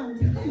the ones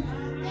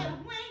that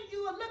when you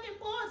are looking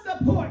for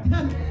support,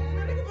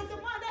 you're looking for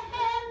someone to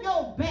have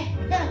your back.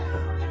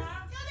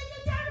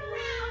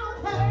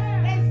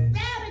 They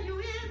stabbed you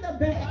in the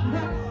back.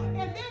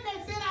 And then they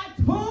said, I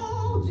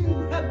told you,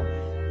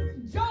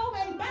 Job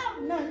ain't about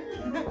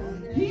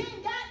nothing. He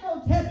ain't got no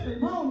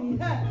testimony.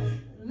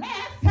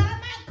 Last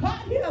time I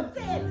caught him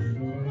said,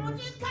 won't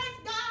you curse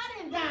God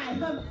and die?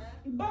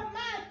 But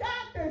my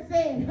doctor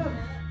said,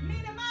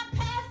 meaning my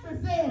pastor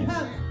said,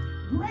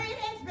 great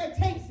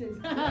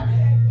expectations.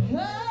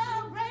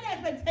 Oh, great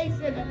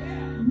expectation.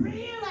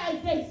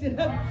 Realization.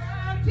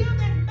 Until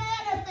this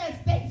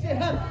manifestation.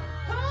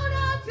 Hold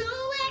on to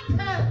it.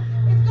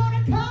 It's going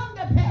to come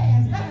to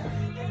pass.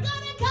 It's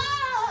going to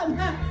come.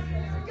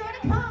 It's going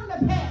to come to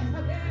pass.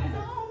 So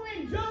over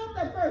in Job,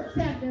 the first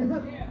chapter,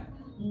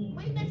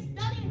 we've been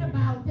studying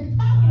about and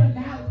talking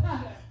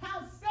about how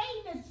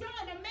Satan is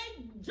trying to make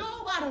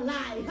Job out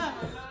alive.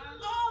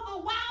 All the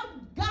while,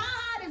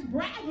 God is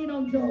bragging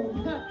on Job.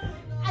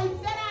 He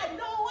said, I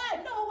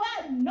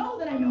know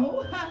that I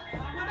know, without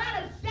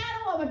a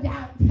shadow of a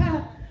doubt.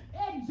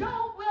 And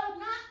Job will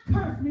not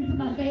curse me to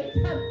my face.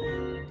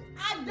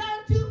 I've done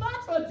too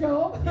much for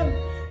Job.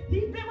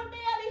 He's been with me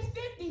at least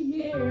 50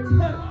 years.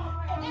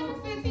 And ever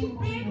since he's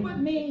been with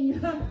me,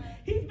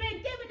 he's been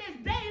giving his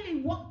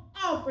daily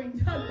offering.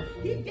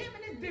 He's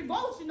giving his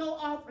devotional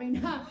offering.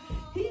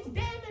 He's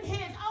giving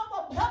his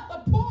help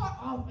the poor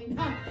offering.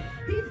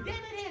 He's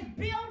giving his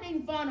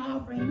building fund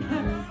offering.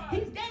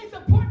 He's giving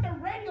support the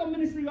radio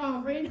ministry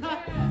offering.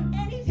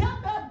 And he's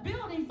helped the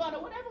building fund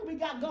or whatever we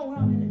got going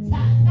on in the church.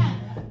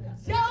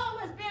 Job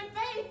has been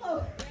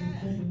faithful.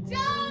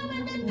 Job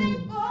has been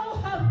faithful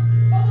over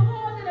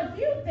more than a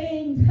few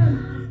things.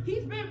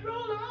 He's been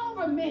ruling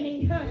over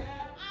many. I'm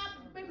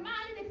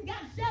reminded that he's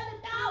got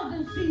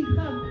 7,000 sheep.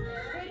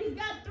 And he's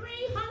got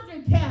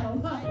 300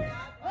 cattle.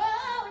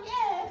 Oh,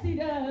 yes, he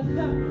does.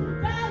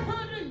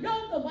 500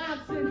 yoke of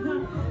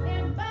oxen.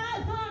 And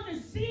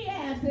 500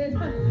 she-asses.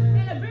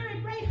 In a very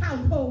great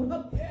household.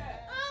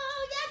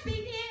 Oh, yes,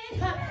 he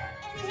did.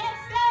 And he had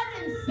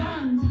 7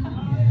 sons.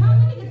 How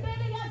many can say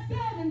they got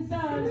 7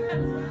 sons?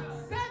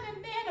 7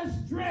 men of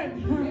strength.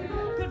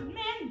 Because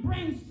men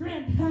bring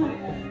strength. 3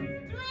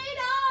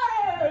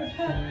 daughters.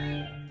 3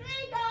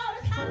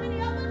 daughters. How many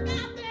of us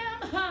got them?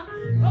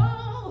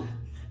 Oh,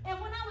 and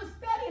when I was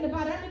studying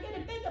about it, I began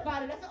to think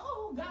about it. I said,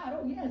 oh, God,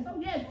 oh,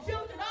 yes.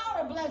 Children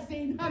are a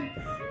blessing. I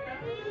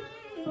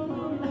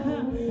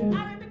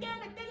began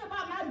to think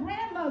about my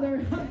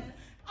grandmother.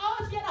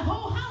 Oh, she had a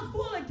whole house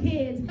full of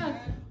kids.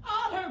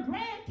 All her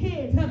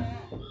grandkids.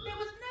 There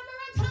was never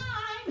a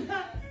time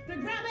the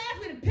grandma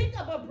asked me to pick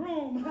up a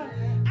broom.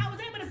 I was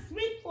able to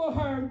sweep for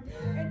her.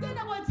 And then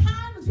there were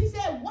times when she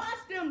said,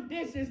 wash them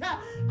dishes.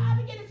 I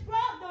began to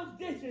scrub those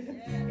dishes.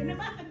 And if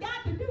I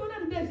forgot to do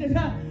them dishes,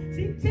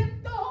 she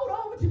tiptoed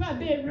over to my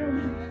bedroom.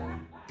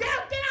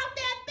 Girl, get out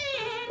that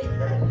bed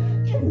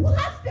and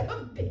wash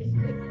them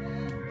dishes.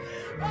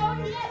 Oh,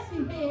 yes, she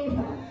did.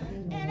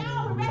 And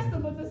all the rest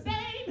of us the same.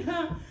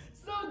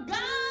 So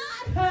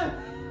God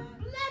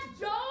bless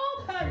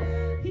Job.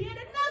 He had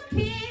enough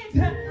kids to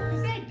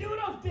say, do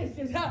those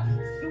dishes,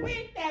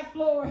 sweep that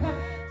floor.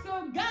 So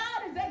God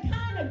is that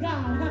kind of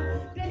God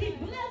that he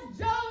blessed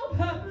Job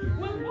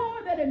with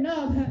more than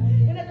enough.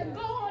 And as I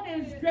go on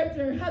in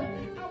scripture,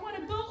 I want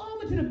to go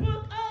over to the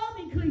book of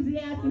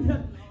Ecclesiastes.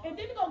 And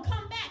then we're going to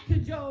come back to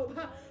Job.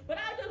 But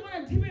I just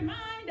want to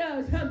remind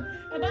us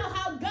about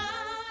how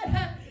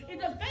God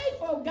is a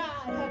faithful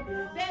God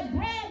that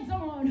brags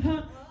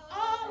on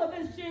all of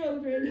his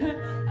children.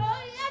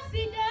 Oh, yes,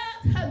 he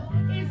does.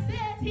 It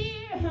says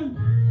here,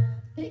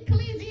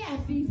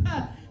 Ecclesiastes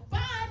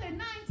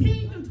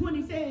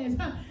 5:19-20 says,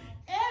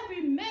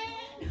 every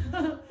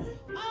man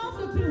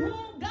also to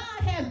whom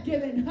God has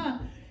given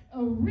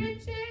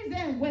riches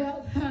and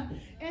wealth,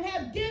 and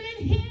have given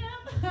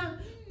him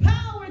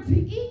power to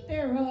eat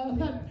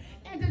thereof,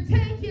 and to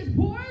take his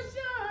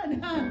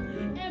portion,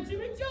 and to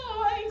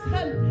rejoice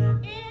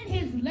in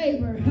his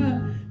labor.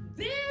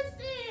 This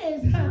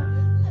is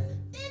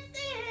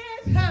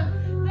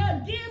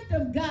the gift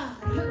of God,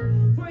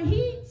 for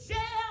he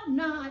shall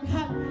not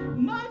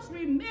much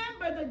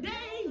remember the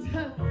days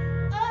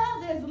of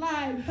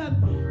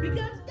life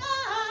because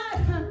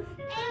God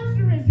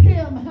answers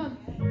him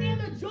in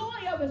the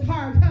joy of his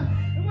heart.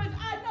 And when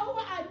I know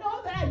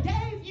that I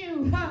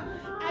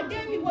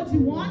gave you what you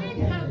wanted,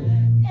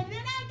 and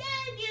then I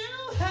gave you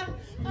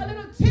a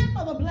little tip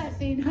of a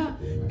blessing,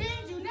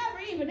 things you never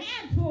even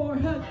asked for.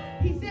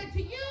 He said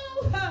to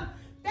you,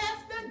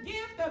 that's the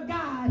gift of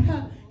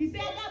God. He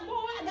said, I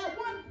got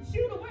one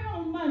shoe to wear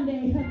on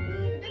Monday,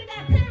 and then I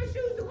got a pair of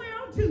shoes to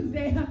wear on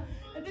Tuesday,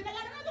 and then I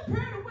got another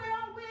pair to wear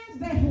on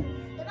Wednesday,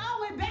 and all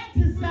the way back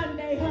to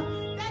Sunday.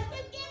 That's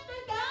the gift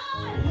of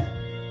God.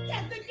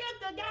 That's the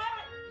gift of God.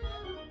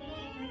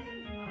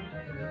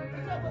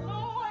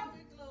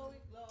 So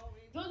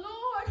the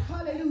Lord,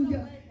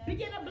 hallelujah,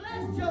 began to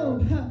bless Job.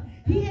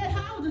 He had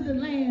houses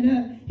and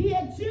land. He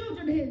had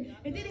children,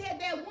 and then he had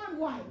that one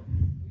wife.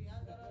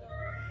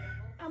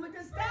 I'm going to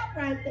just stop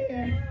right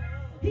there.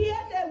 He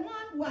had that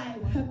one wife,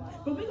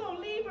 but we're going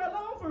to leave her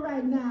alone for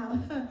right now.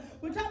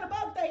 We're talking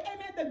about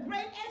the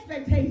great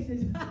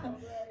expectations.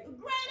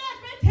 Great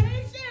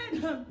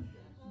expectation.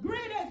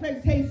 Great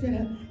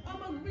expectation. I'm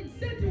going to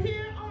sit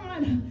here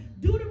on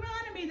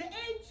Deuteronomy, the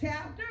 8th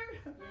chapter.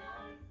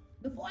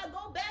 Before I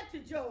go back to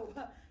Job,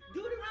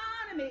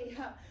 Deuteronomy,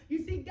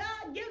 you see,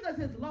 God gives us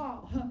his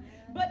law.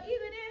 But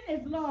even in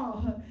his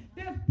law,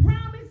 there's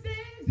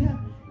promises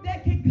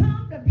that can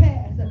come to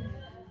pass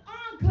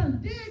on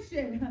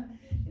condition.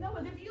 In other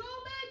words, if you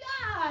obey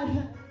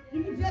God,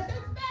 you can just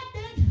expect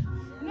it.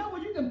 In other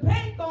words, you can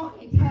bank on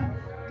it.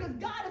 Because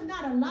God is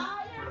not a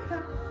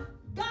liar.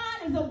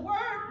 God is a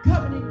word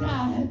covenant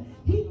God.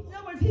 In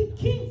other words, he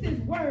keeps his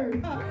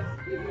word.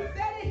 If he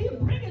said it, he'll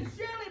bring it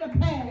surely to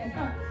pass.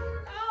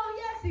 Oh,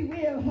 yes, he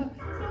will.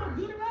 So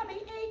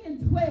Deuteronomy 8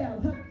 and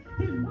 12,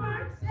 his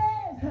word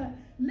says,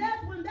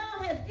 lest when thou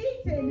hast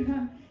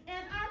eaten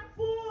and art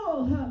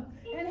full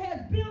and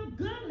hast built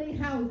goodly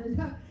houses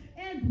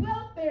and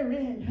dwelt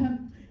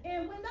therein,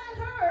 and when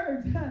thy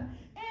herds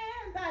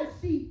and thy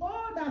sheep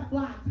or thy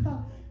flocks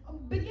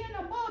begin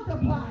to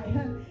multiply,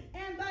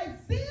 and thy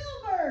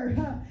silver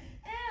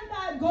and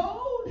thy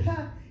gold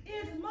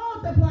is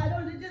multiplied,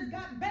 or it just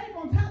got bank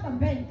on top of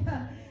bank,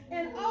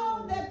 and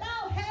all that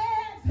thou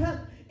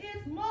hast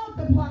is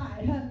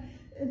multiplied,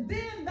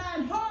 then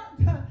thine heart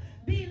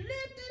be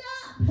lifted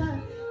up,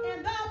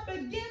 and thou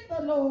forget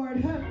the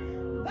Lord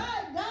thy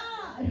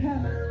God,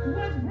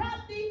 which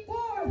brought thee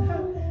forth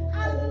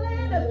out of the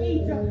land of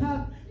Egypt,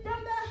 from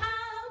the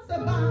house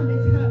of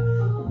bondage,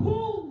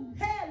 who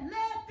had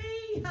led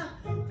thee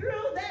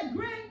through that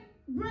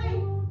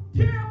great,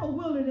 terrible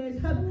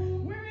wilderness,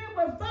 wherein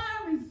were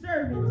fiery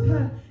serpents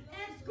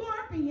and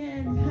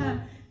scorpions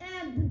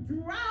and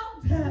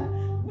drought,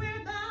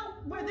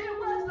 where there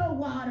was no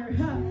water,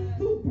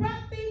 who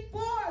brought thee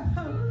forth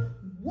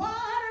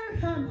water,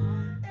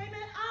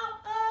 amen,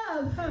 out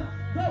of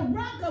the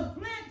rock of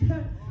flint.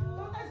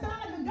 Don't that sound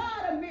like a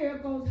God of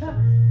miracles?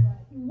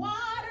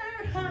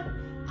 Water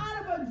out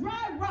of a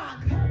dry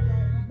rock.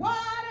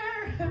 Water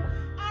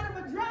out of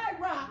a dry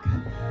rock.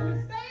 Let me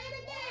say it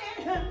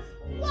again.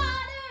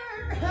 Water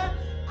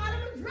out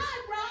of a dry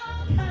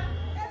rock.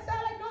 That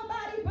sounds like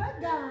nobody but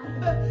God.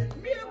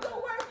 Miracle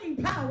working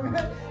power.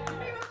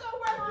 Miracle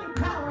working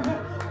power.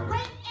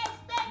 Great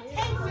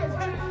expectations.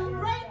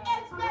 Great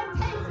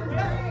expectations.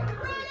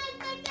 Great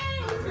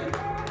expectations.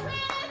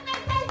 Great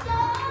expectations.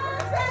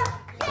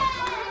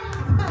 Yeah.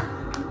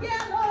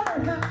 Yeah,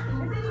 Lord.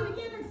 And then he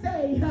began to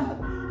say,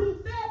 who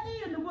fed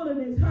thee in the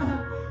wilderness.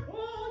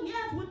 Oh,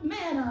 yes, with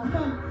manna,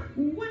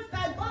 which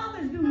thy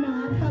fathers do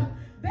not,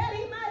 that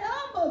he might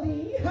humble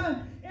thee,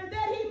 and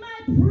that he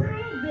might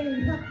prove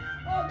thee.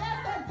 Oh,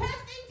 that's the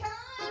testing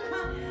time.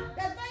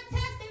 That's the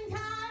testing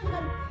time.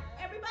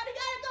 Everybody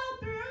got to go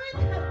through it.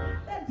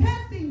 The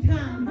testing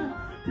time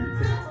to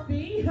test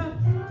thee, to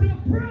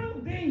prove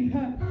thee,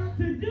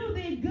 to do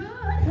thee good,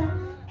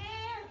 and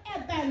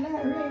at that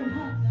latter end.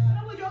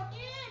 When your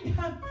end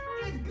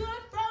is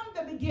good from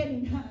the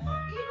beginning,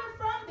 even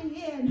from the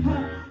end.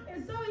 And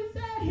so he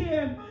said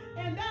here,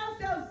 and thou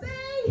shalt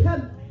say in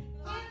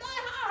thy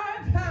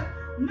heart,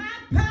 my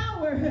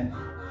power and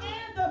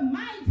the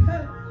might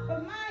of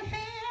my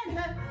hand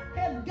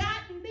have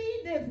gotten me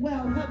this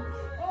wealth.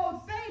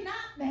 Oh, say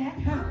not that.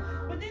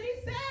 But then he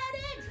said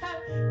it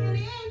in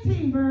the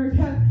 18th verse.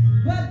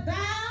 But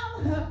thou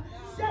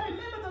shalt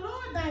remember the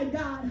Lord thy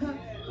God.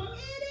 For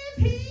it is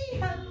he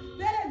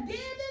that has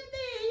given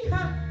thee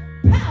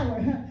power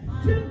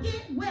to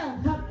get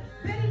wealth,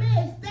 that he may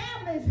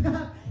establish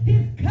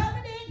his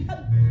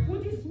covenant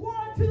which he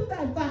swore to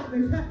thy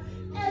fathers,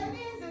 as it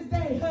is this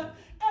day.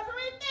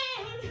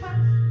 Everything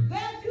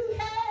that you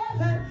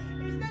have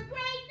is the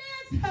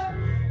greatness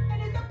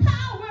and is the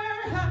power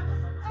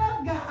of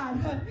God.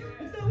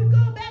 And so we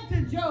go back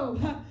to Job.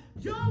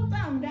 Job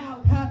found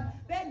out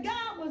that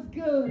God was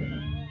good.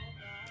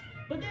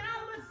 But then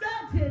all of a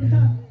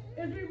sudden,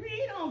 as we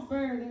read on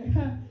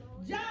further,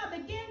 Job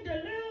began to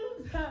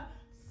lose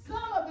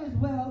some of his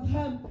wealth.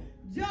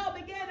 Job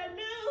began to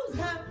lose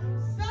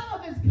some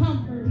of his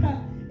comfort.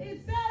 It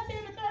says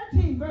in the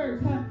 13th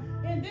verse,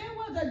 and there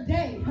was a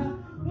day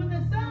when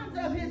the sons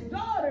of his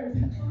daughter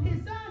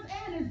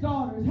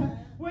daughters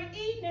were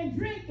eating and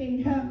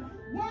drinking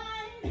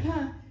wine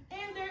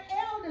in their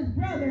eldest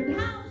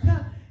brother's house.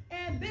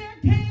 And there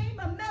came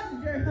a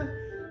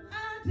messenger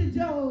unto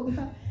Job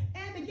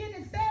and began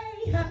to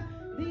say,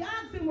 the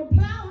oxen were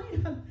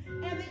plowing and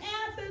the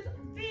asses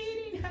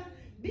feeding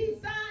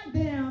beside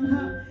them.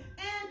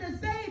 And the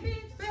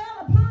Sabines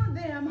fell upon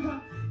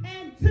them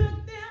and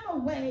took them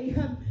away.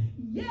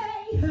 Yea,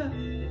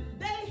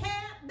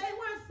 they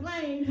were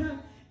slain,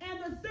 and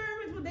the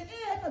servants with the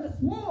edge of the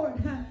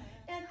sword. And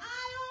I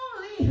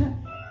only am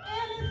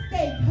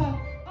escaped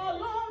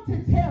alone to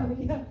tell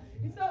thee.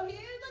 And so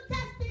here's the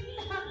testing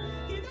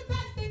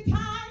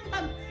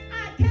time. I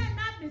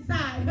cannot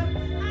decide. I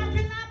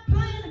cannot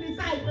plan and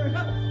decipher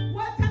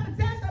what type of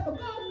test I will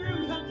go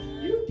through.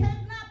 You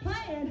cannot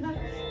plan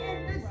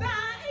and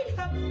decide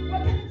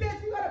what kind of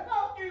test you're going to go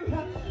through.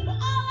 But all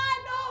I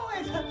know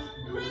is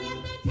great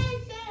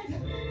expectations is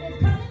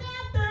coming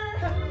after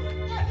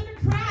the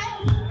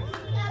trial,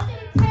 after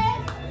the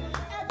test,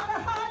 after the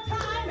hard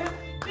time.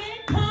 Then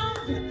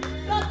comes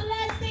the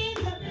blessing.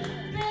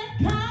 Then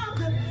comes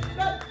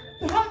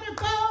the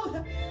hundredfold.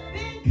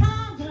 Then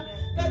comes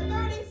the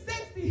 30,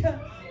 60,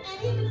 and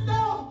even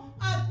so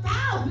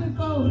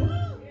 1,000-fold.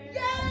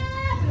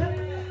 Yes,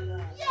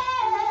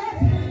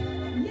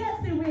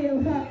 it will.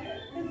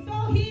 And so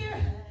here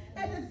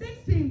at the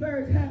 16th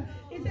verse,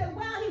 it said,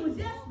 while he was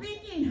yet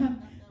speaking,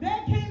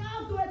 there came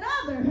also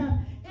another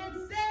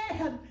and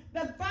said,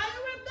 the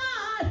fire of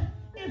God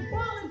is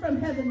falling from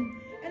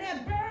heaven and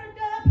have burned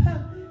up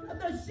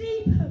the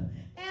sheep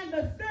and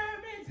the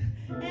servants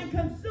and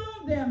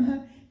consumed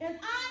them. And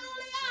I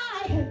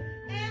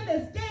am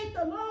escaped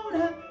alone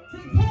to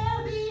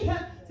tell thee,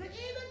 to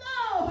even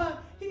though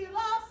he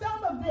lost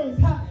some of this,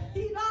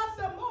 he lost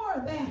some more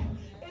of that.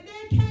 And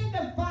then came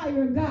the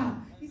fire of God.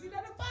 You see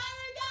that the fire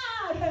of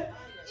God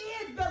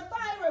is the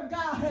fire of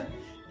God.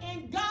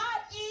 And God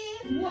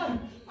is what?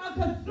 A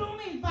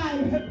consuming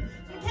fire.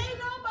 So can't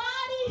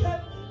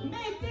nobody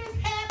make this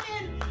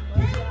happen.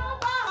 Can't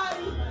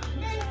nobody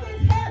make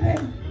this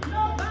happen.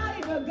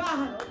 Nobody but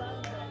God.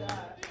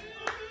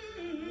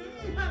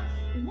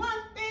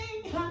 One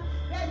thing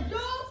that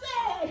Job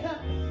said,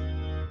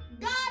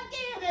 God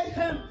gave it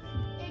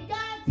and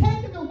God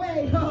take it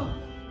away.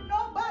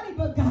 Nobody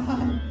but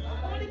God.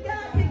 Only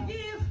God can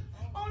give.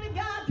 Only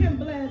God can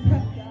bless.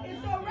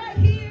 And so right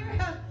here,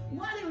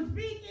 while he was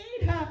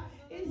speaking,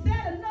 he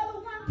said another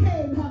one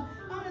came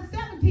on the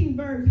 17th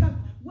verse.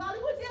 While he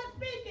was yet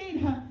speaking,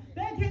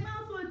 there came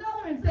also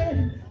another and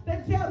said,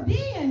 the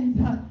Chaldeans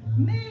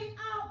made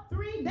out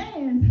 3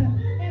 bands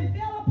and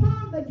fell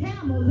upon the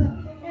camels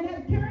and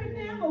have carried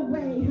them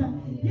away,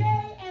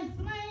 yea, and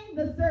slain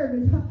the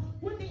servants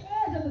with the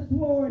edge of the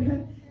sword.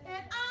 And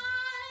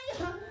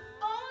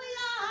only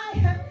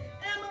I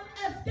am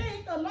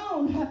escaped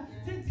alone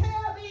to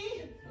tell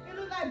thee, it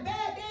looks like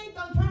bad days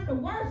gonna turn to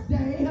worst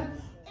day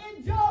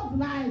in Job's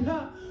life.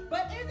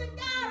 But isn't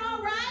God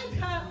all right?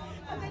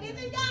 I said,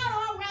 isn't God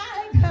all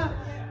right?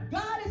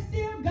 God is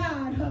still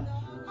God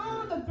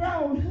on the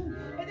throne.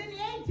 And then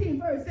the 18th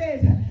verse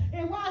says,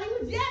 and while he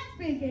was yet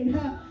speaking,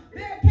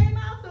 there came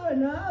also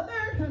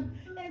another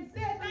and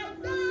said, thy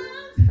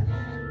sons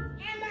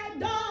and thy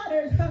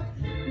daughters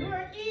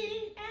were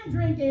eating and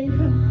drinking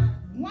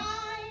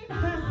wine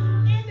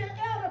in their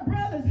elder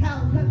brother's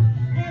house.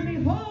 And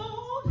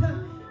behold,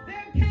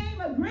 there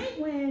came a great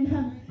wind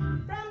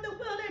from the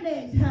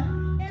wilderness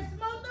and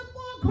smote the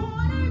 4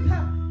 corners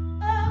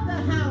of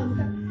the house.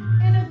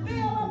 And it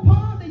fell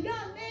upon the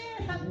young men,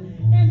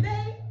 and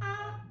they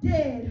are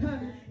dead.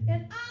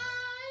 And I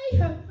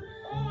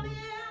only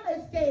am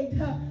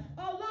escaped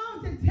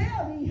alone to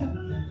tell thee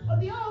of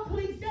the old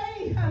cliche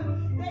they have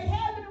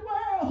in the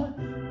world.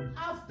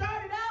 I'll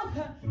start it out.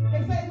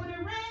 They say when it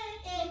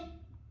rains, it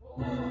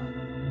my.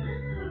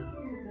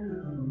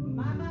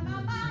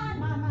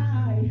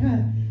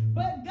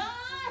 But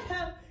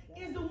God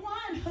is the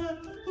one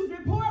whose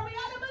report we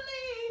ought to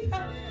believe. I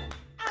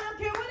don't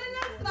care what it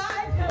looks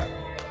like.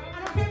 I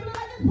don't care if it looks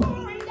like it's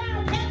pouring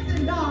down cats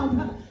and dogs.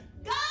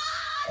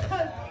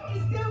 God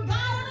is still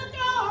God on the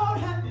throne.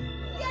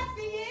 Yes,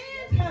 he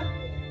is.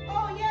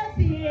 Oh, yes,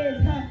 he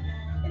is.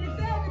 And it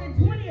says in the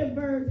 20th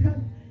verse,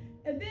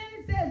 and then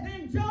it says,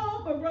 then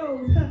Job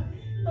arose.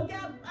 Okay,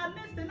 I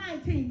missed the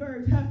 19th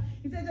verse.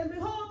 He says, and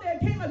behold, there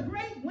came a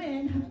great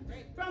wind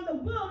from the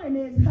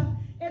wilderness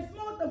and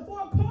smote the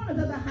 4 corners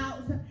of the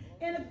house,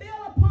 and it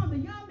fell upon the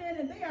young men,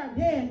 and they are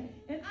dead.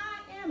 And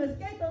I am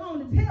escaped alone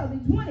to tell thee.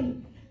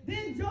 20.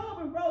 Then Job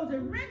arose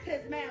and rent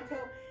his mantle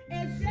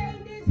and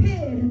shaved his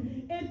head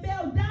and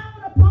fell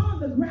down upon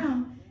the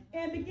ground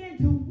and began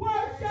to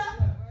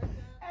worship.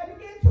 And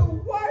began to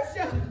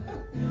worship.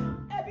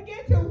 And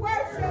began to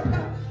worship.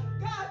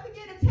 God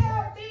began to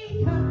tell me.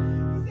 He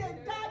said,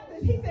 doctor,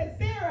 he said,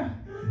 Sarah,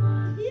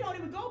 he don't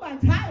even go by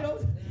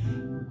titles.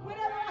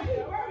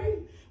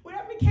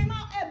 Whenever he came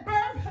out at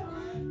birth,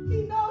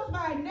 he knows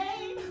my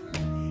name.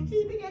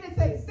 He began to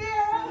say,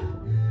 Sarah,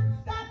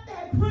 stop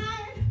that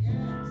crying.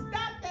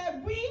 Stop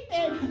that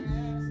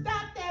weeping.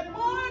 Stop that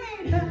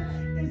mourning.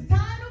 It's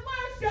time to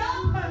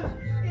worship.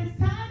 It's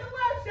time to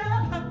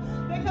worship.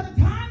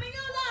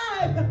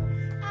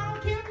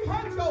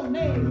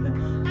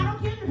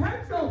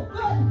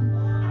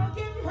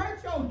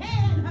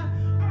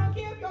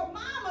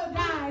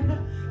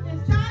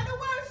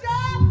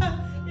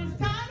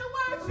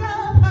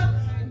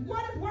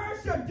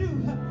 do.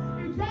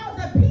 He draws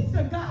the peace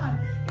of God.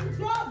 He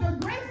draws the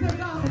grace of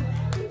God.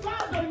 He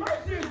draws the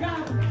mercy of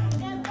God.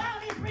 And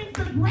finally brings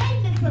the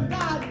greatness of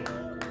God.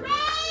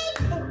 Great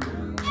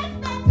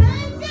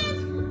expectations.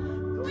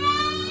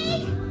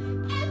 Great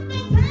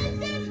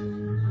expectations.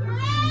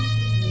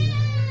 Great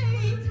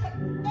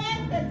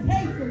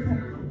expectations.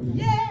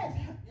 Yes.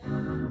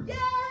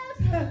 Yes.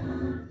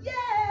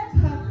 Yes.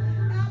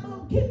 I'm going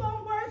to keep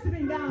on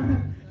worshiping God.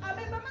 I'm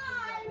in my mind.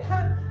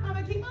 I'm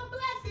going to keep on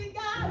blessing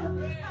God. I'm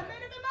in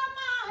my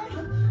mind.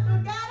 For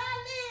God I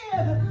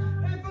live.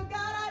 And for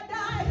God I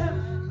die.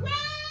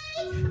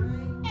 Great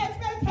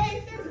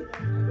expectations.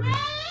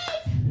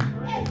 Great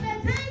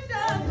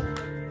expectations.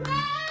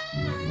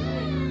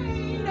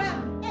 Great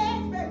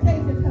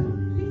expectations.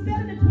 He said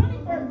in the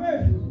 21st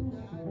verse,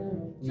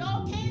 Job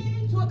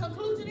came to a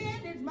conclusion in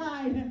his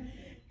mind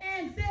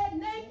and said,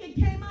 naked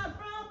came I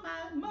from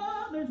my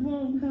mother's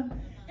womb,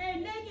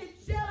 and naked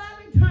shall I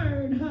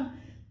return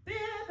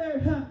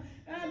thither.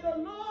 And the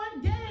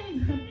Lord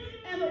gave,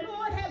 and the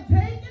Lord have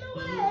taken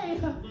away.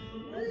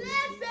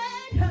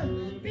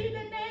 Blessed be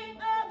the name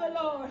of the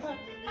Lord.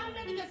 How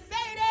many can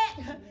say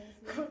that?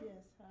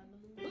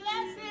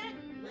 Blessed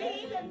be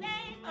the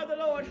name of the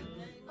Lord.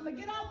 I'm going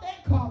to get off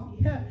that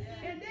coffee.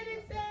 And then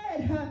it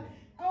said,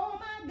 oh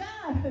my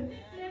God,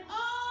 in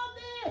all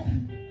this,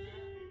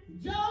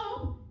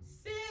 Job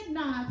sinned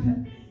not.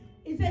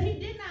 He said he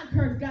did not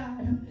curse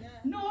God,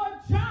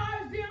 nor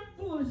charge them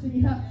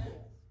foolishly.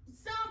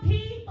 Some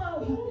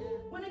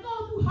people, when they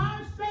go through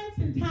hard straits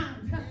and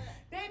times,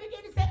 they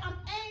begin to say, I'm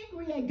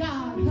angry at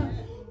God.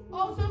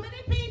 Oh, so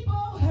many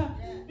people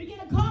begin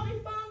to call me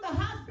from the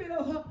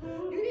hospital.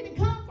 You need to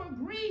come for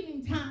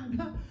grieving time.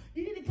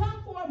 You need to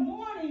come for a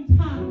mourning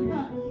time.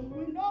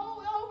 We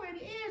know over in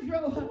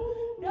Israel,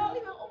 they'll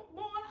even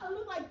mourn,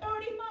 look like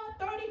 30 months,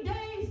 30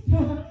 days.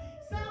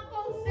 Some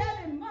go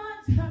 7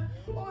 months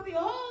or the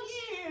whole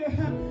year.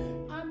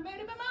 I made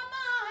up in my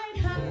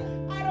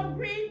mind. I don't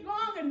grieve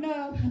long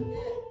enough.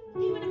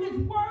 Even if it's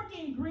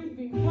working,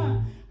 grieving.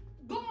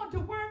 Going to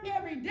work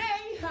every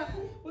day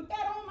with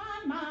that on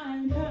my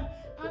mind.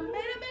 I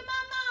made up in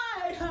my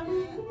mind.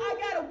 I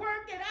got to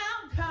work it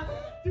out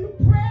through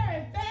prayer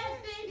and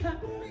fasting,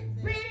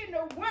 reading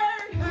the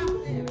word,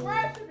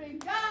 worshiping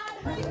God.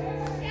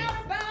 Shout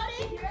about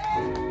it.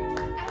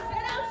 I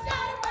said I'll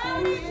shout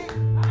about it.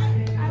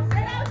 I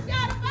said I'll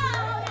shout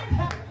about it.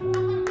 I'm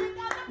going to bring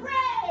out the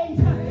praise.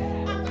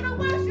 I'm going to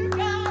worship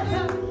God.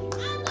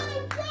 I'm going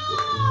to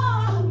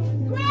draw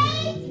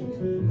great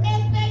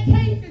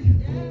expectations.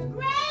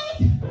 Great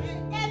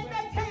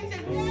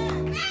expectations.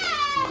 Great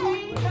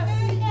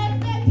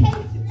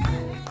expectations.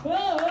 Oh,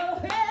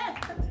 yes.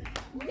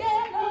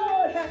 Yeah,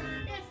 Lord.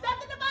 It's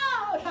something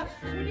about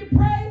when you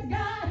praise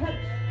God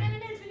and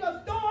it is your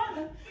storm.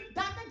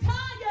 Dr.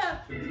 Tanya,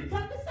 you can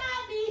come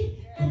beside me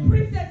and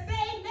preach that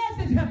same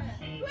message.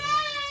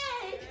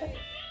 Great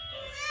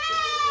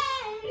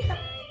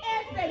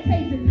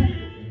expectations.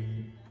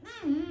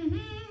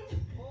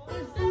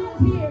 It says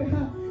here,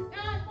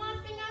 now one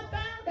thing I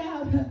found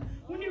out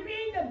when you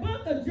read the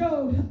book of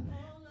Job,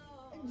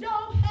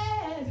 Job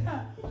has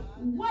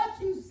what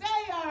you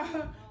say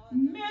are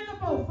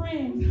miserable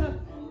friends,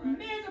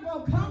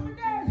 miserable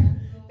comforters.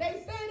 They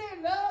say they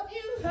love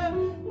you,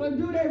 but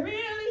do they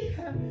really?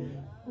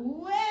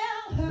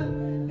 Well,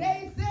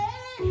 they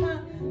said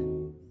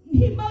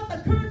he must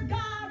have cursed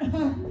God.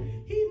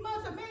 He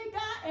must have made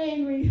God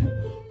angry.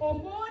 Or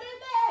more than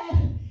that,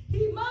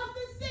 he must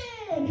have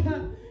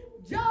sinned.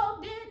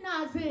 Job did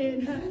not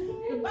sin.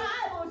 The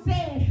Bible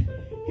said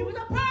he was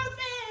a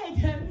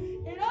perfect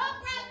and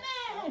upright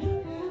man,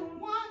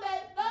 one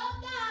that loved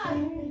God,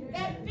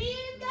 that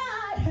feared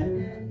God.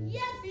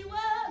 Yes, he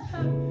was,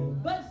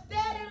 but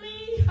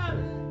steadily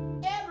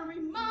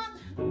every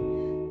month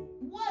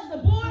was the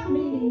board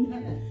meeting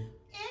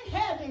in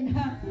heaven,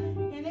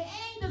 and the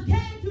angels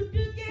came to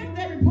give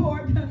their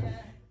report.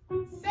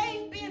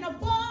 Satan being a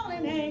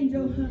fallen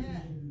angel,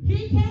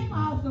 he came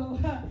also.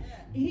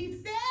 He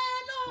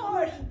said,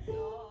 Lord,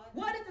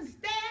 what is the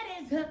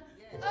status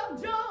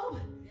of Job?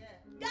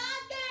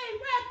 God gave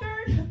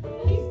record.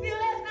 He still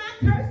has not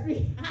cursed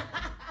me.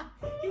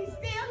 He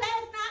still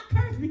has not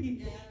cursed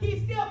me.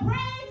 He's still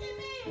praising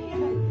me.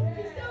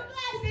 He's still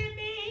blessing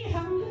me.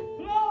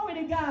 Glory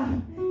to God.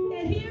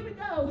 And here we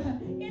go.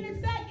 In the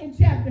second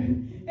chapter,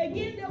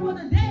 again, there was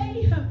a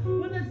day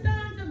when the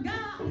sons of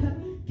God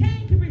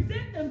came to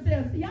present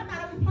themselves. See, I thought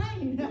I was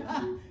playing.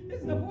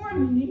 This is a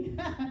board meeting.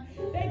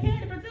 They came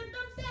to present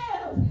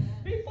themselves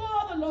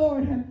before the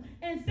Lord.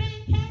 And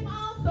Satan came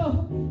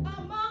also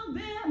among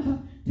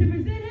them to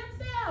present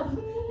himself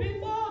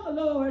before the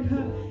Lord.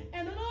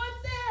 And the Lord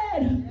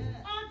said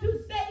unto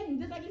Satan,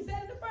 just like he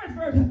said in the first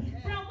verse,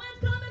 from whence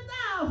comest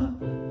thou?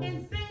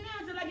 And Satan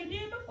answered like he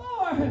did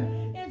before,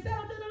 and said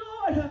unto the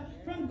Lord,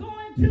 from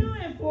going to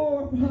and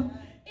fro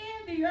in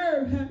the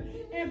earth,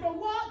 and from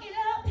walking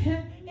up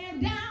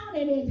and down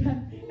in it.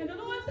 And the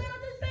Lord said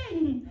unto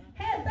Satan,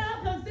 hast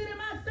thou considered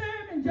my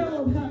servant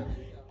Job,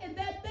 and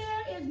that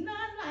there is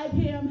none like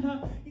him?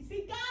 You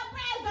see, God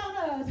brags on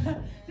us,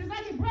 just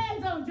like he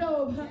brags on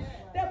Job,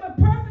 that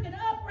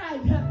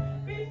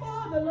upright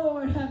before the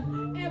Lord,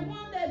 and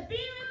one that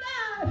feareth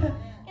God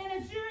and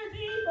escheweth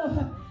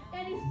evil,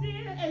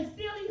 and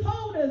still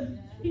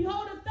he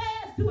holdeth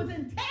fast to his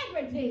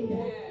integrity.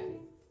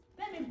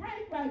 Let me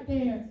break right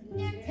there.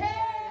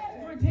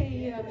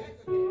 Integrity.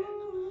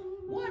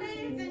 What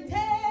is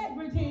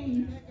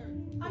integrity?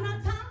 I'm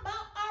not talking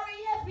about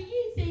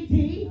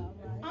R-E-S-P-E-C-T.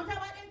 I'm talking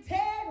about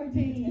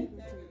integrity.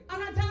 I'm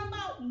not talking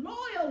about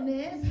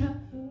loyalty,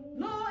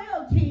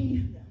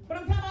 but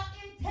I'm talking about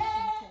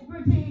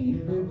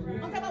integrity.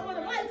 I'm talking about when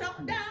the lights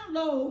are down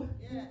low.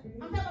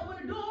 I'm talking about when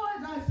the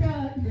doors are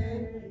shut.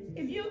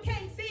 If you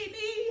can't see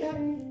me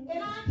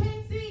and I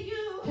can't see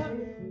you,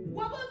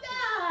 what was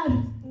God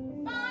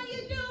find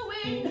you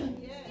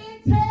doing?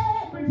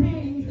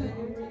 Integrity.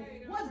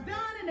 What's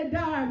done in the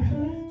dark,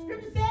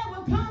 Scripture said,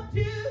 will come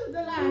to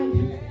the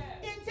light.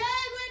 Integrity.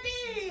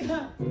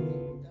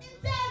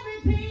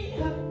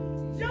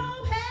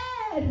 Job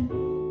had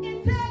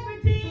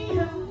integrity.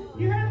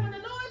 You heard when the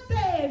Lord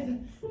says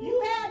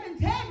you have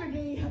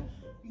integrity,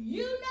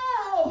 you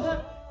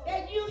know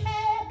that you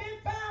have been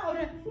found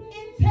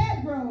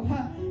integral.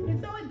 And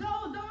so it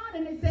goes on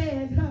and it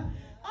says,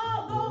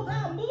 although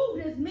thou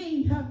movest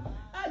me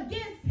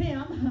against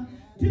him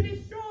to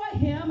destroy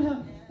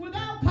him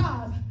without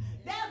cause.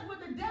 That's what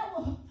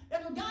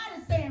God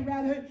is saying,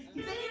 rather.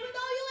 He said, even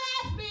though you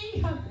asked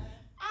me,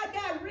 I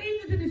got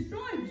reason to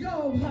destroy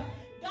Job.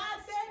 God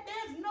said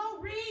there's no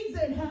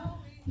reason.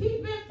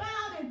 He's been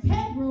found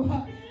integral.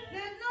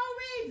 There's no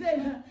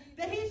reason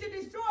that he should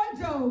destroy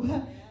Job.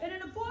 And in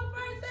the 4th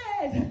verse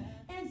says,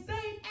 and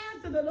Satan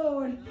answered the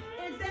Lord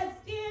and said,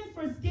 skin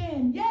for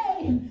skin.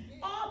 Yea,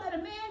 all that a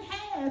man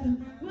has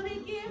will he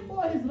give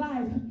for his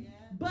life.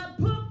 But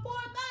put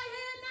forth thy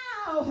hand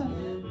now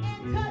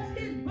and touch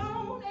his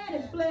bone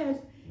and his flesh.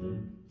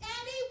 And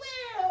he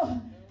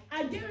will.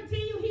 I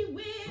guarantee you he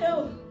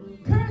will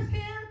curse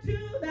him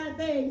to thy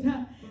face.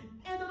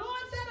 And the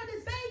Lord said unto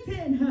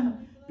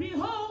Satan,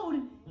 behold,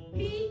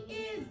 he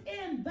is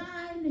in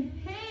thine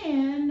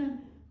hand,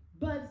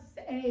 but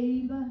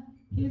save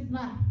his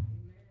life.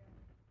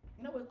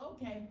 In other words,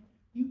 okay,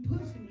 you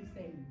pushing me,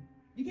 Satan.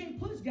 You can't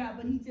push God,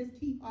 but he just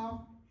keep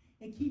off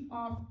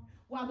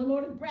while the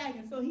Lord is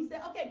bragging. So he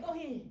said, okay, go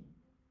ahead.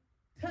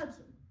 Touch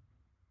him.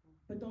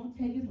 But don't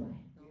take his life.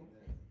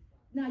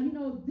 Now, you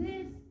know,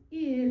 this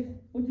is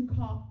what you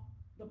call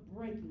the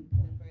breaking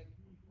point.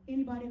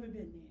 Anybody ever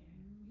been there?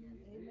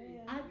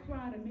 Amen. I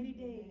cried on many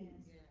days,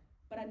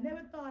 but I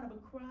never thought I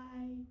would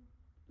cry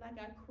like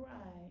I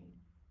cried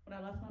when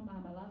I lost my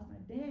mom. I lost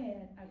my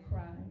dad, I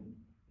cried.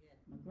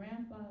 My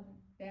grandfather,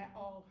 that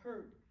all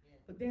hurt.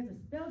 But there's a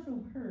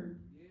special hurt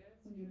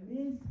when you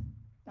miss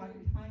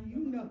Dr. Time,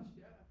 you know.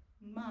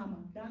 Mama,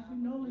 Dr.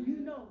 Nolan, you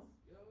know.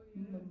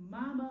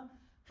 Mama,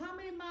 how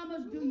many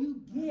mamas do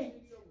you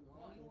get?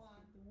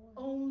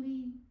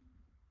 Only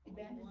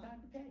Evangelist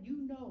Dr. Pat,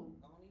 you know.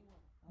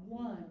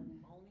 One.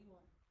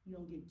 You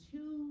don't get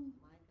two.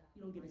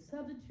 You don't get a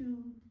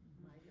substitute.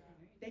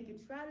 They can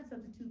try to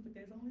substitute, but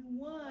there's only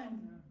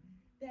one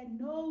that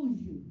knows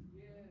you.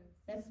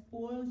 That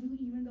spoils you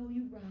even though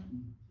you're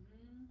rotten.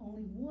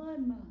 Only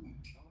one mama.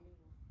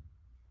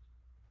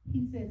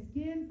 He said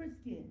skin for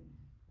skin.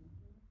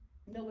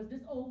 In other words,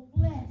 this old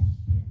flesh.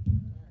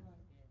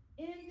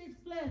 In this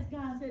flesh,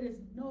 God said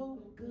it's no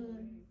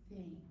good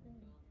thing.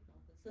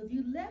 So if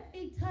you let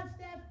me touch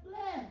that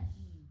flesh,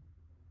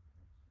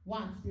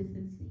 watch this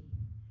and see.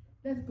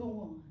 Let's go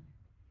on.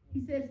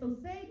 He said, so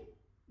Satan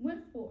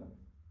went forth.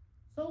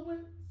 So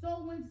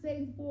went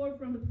Satan forth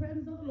from the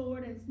presence of the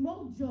Lord and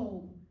smote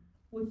Job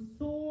with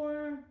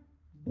sore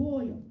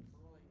boils.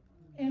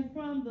 And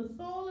from the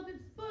sole of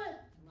his foot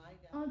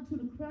unto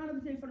the crown of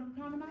his head, from the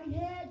crown of my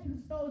head to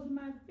the soles of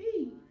my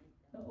feet,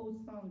 the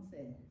old song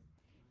says.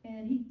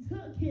 And he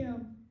took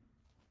him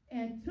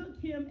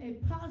a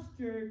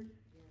posture,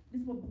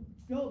 this is what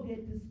Job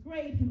did, to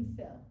scrape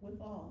himself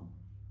withal.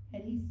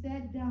 And he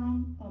sat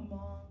down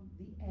among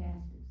the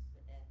ashes.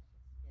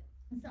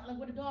 It sounds like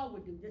what a dog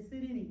would do, just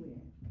sit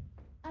anywhere.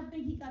 I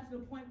think he got to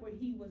the point where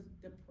he was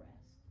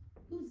depressed.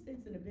 Who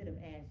sits in a bed of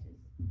ashes?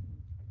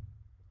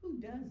 Who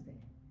does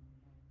that?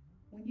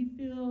 When you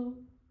feel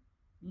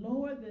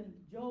lower than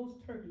Joe's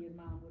turkey, his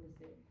mom would have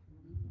said.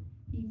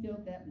 He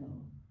felt that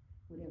low,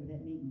 whatever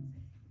that means.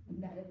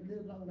 I'm not ever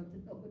lived long enough to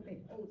know what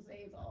they old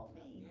sayings all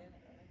mean.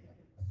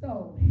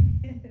 So,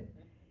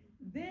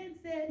 then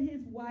said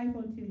his wife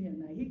unto him,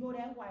 now here go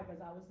that wife,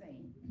 as I was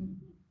saying.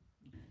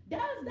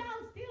 Dost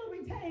thou still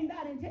retain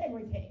that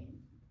integrity?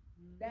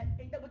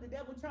 Ain't that what the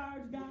devil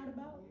charged God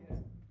about?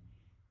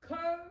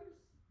 Curse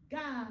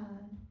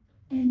God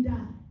and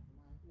die.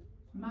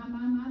 My.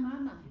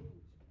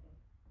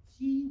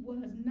 She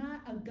was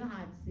not a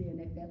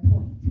godsend at that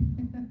point.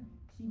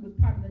 She was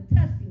part of the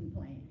testing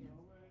plan.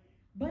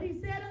 But he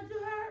said unto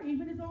her,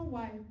 even his own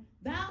wife,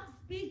 thou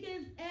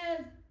speakest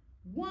as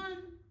one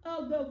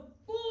of the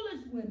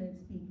foolish women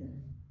speaketh.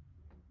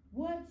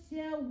 What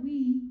shall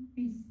we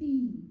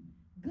receive?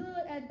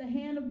 Good at the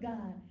hand of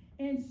God.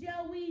 And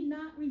shall we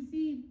not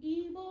receive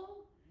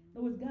evil? In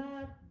other words,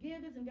 God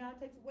gives and God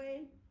takes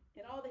away.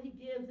 and all that he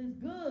gives is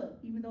good,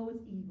 even though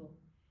it's evil.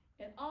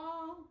 And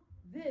all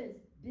this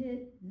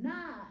did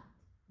not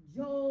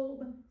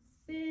Job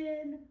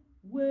sin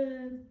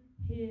with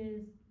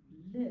his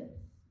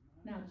lips.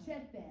 Now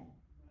check that.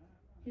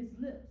 His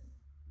lips.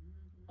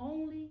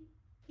 Only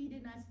he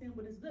did not sin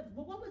with his lips.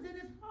 But what was in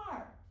his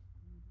heart?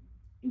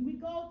 If we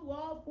go through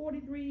all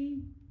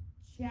 43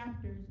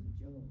 chapters of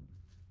Job,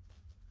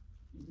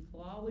 if we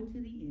go all the way to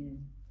the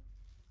end,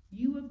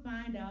 you will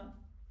find out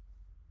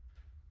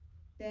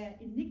that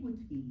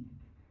iniquity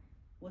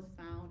was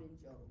found in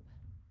Job.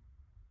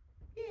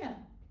 Yeah,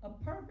 a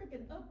perfect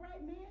and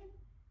upright man,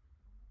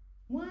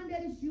 one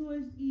that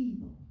eschews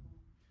evil.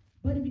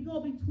 But if you go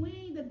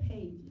between the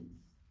pages,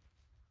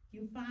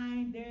 you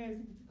find there's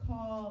what you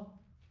call,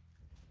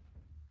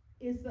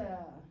 it's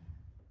a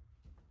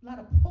lot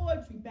of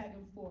poetry back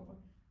and forth,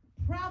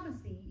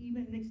 prophecy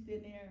even mixed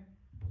in there.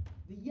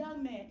 The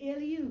young man,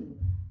 Eliud,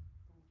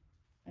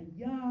 a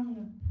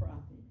young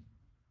prophet.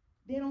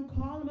 They don't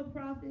call him a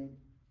prophet.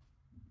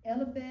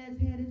 Eliphaz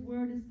had his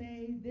word to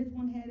say. This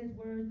one had his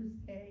word to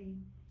say.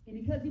 And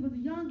because he was the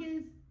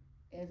youngest,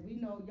 as we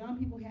know, young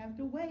people have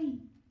to wait.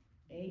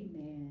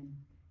 Amen.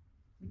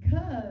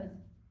 Because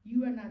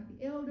you are not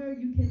the elder,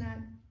 you cannot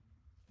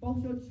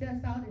boast your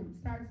chest out and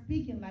start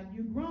speaking like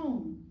you're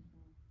grown.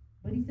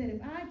 But he said,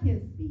 if I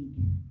can speak,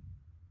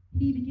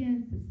 he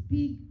begins to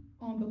speak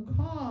on the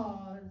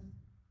cause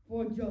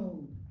for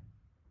Job.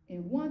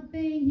 And one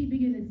thing he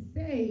began to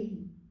say,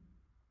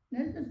 now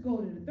let's just go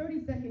to the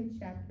 32nd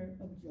chapter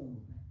of Job.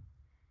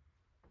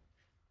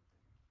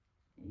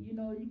 And you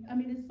know,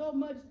 there's so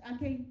much,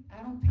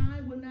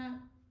 time will not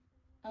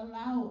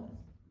allow us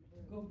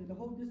to go through the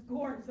whole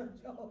discourse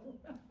of Job.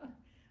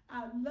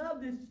 I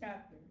love this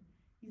chapter.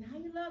 You know how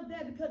you love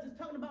that? Because it's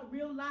talking about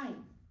real life.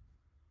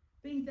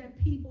 Things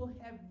that people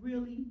have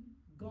really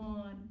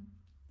gone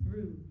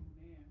through.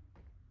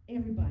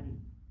 Everybody.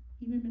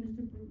 Even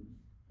Minister Bruce.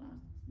 Wow,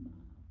 smile.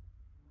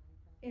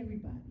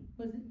 Everybody.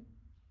 Was it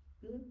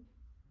good?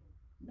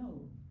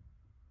 No.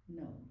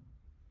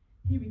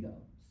 Here we go.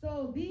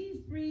 So these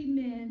three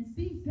men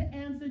ceased to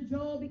answer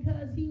Job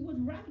because he was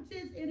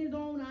righteous in his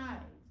own eyes.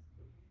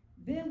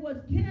 Then was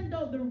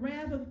kindled the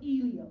wrath of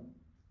Eliel,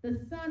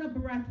 the son of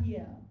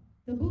Barachiel,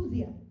 the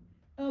Buzite,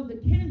 of the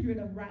kindred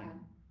of Ra.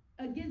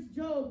 Against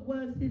Job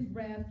was his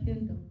wrath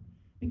kindled,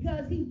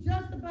 because he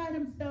justified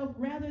himself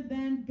rather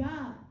than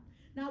God.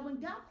 Now, when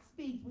God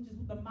speaks, which is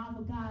what the mouth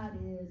of God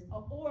is,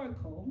 an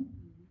oracle,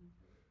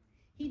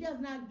 he does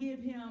not give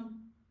him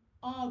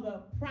all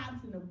the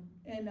props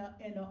and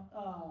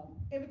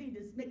everything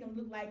to make him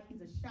look like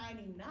he's a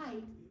shining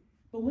knight.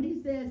 But what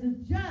he says is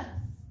just.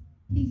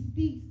 He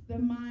speaks the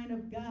mind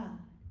of God.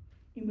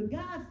 And when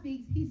God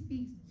speaks, he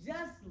speaks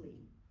justly,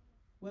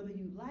 whether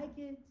you like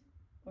it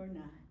or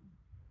not.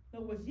 So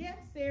it was, yes,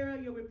 Sarah,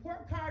 your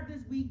report card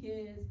this week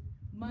is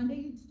Monday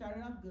you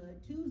started off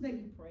good, Tuesday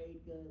you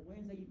prayed good,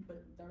 Wednesday you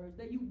put,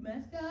 Thursday you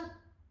messed up,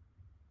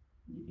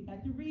 you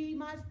forgot to read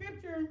my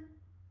scripture,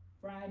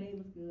 Friday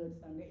was good,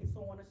 Sunday, and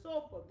so on and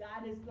so forth.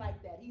 God is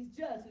like that. He's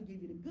just, he'll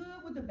give you the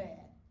good with the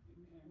bad.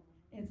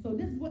 And so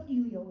this is what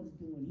Elio is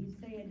doing. He's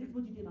saying, this is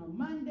what you did on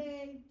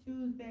Monday,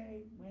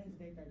 Tuesday,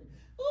 Wednesday, Thursday.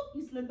 Oop,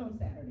 you slipped on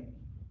Saturday.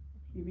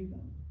 Here we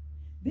go.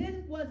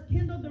 Then was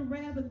kindled the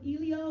wrath of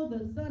Elio,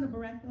 the son of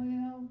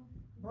Barachiel,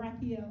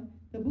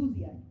 the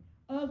Buzite,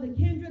 of the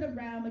kindred of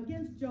Ram.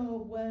 Against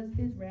Job was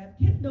his wrath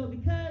kindled,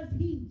 because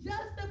he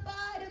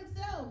justified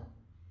himself.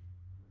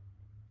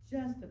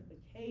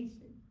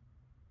 Justification.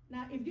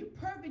 Now, if you're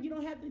perfect, you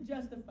don't have to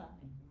justify.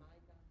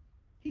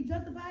 He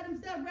justified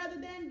himself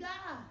rather than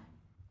God.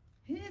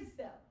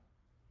 Himself.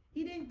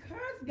 He didn't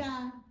curse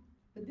God,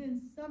 but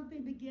then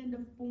something began to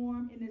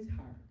form in his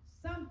heart.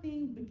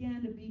 Something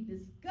began to be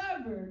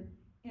discovered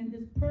in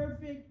this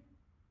perfect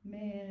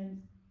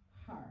man's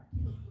heart.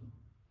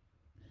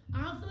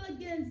 Also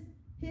against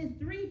his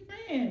three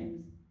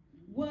friends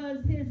was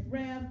his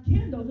wrath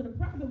kindled. So the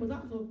prophet was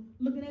also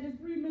looking at his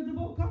three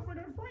miserable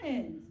comforter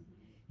friends.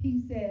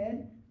 He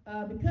said,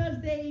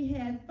 because they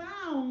had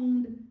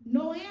found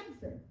no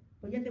answer,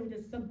 but yet they were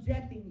just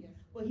subjecting him.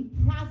 Well, he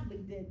possibly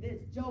did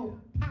this. Job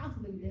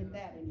possibly did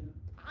that, and he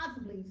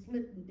possibly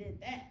slipped and did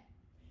that.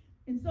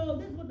 And so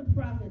this is what the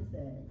prophet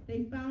says.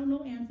 They found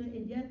no answer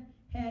and yet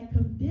had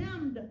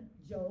condemned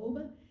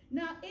Job.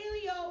 Now,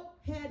 Elio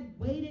had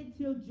waited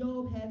till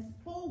Job had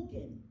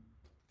spoken.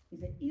 He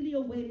said, Elio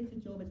waited till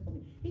Job had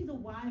spoken. He's a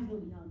wise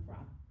little young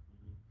prophet.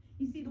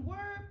 You see, the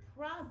word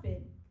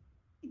prophet,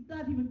 a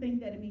lot of people think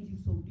that it means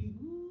you're so deep.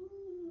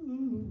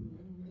 Ooh.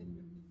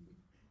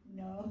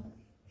 No.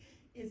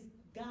 It's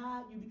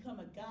God, you become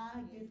a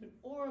God, it's an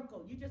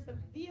oracle. You're just a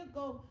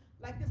vehicle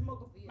like this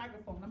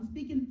microphone. I'm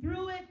speaking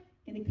through it,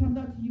 and it comes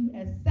out to you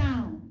as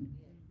sound.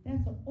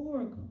 That's an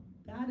oracle.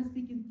 God is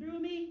speaking through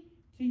me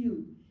to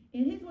you.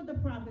 And here's what the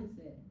prophet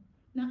said.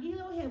 Now,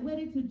 Elio had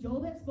waited till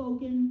Job had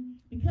spoken,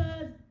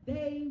 because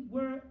they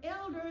were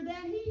elder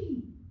than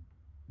he.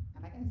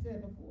 Like I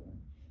said before.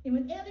 And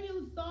when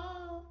Elihu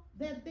saw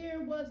that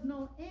there was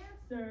no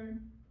answer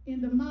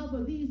in the mouth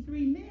of these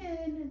three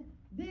men,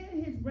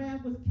 then his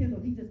wrath was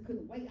kindled. He just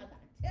couldn't wait. I got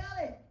to tell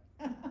it.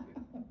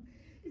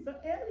 So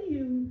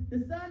Elihu,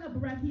 the son of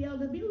Barachiel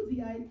the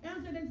Buzite,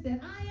 answered and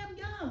said, I am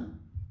young,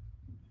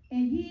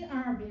 and ye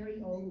are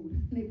very old.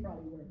 They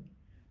probably were.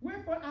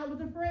 Wherefore I was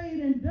afraid,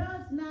 and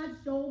does not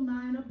show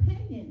mine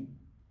opinion.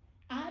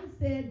 I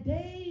said,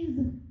 days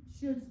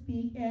should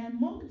speak, and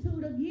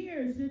multitude of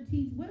years should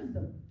teach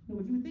wisdom. So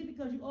what you would think,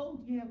 because you're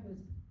old, you have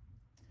wisdom.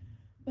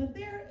 But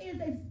there is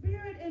a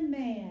spirit in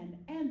man,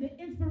 and the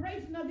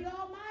inspiration of the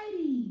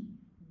Almighty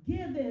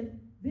giveth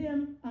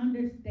them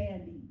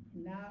understanding.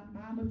 Now,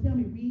 Mom will tell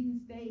me, read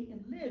and stay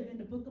and live in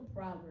the book of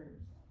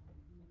Proverbs.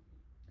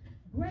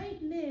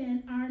 Great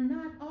men are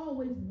not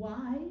always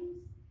wise,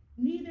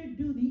 neither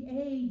do the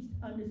aged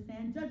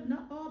understand judgment.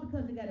 Not all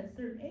because they got a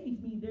certain age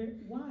mean they're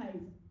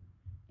wise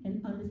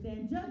and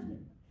understand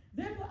judgment.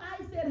 Therefore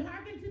I said,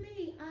 hearken to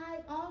me, I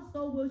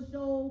also will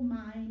show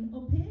mine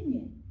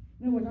opinion.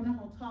 In other words, I'm not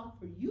going to talk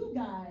for you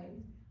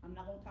guys. I'm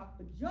not going to talk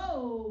for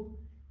Job,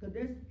 because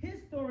there's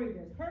his story,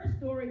 there's her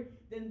story,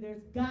 then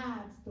there's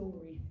God's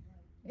story.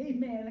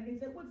 Amen. Like they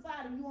said, what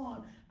side are you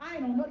on? I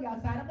don't know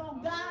y'all side. I'm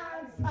on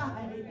God's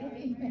side.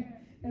 Amen.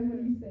 That's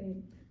what he's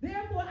saying.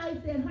 Therefore I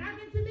said,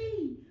 hearken to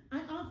me.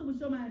 I also will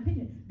show my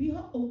opinion.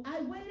 Behold,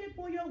 I waited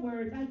for your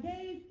words. I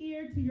gave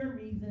ear to your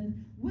reasons.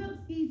 Wilt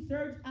ye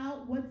search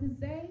out what to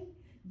say?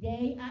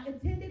 Yea, I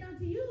attended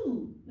unto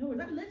you. In other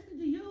words, I listened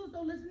to you,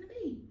 so listen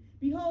to me.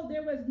 Behold,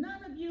 there was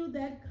none of you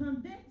that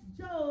convinced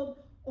Job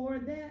or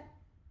that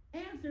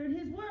answered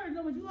his words. In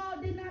other words, you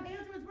all did not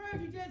answer his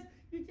words.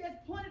 You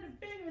just pointed a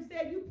finger and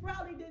said, you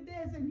probably did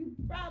this and you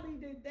probably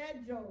did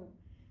that, Job.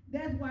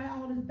 That's why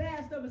all this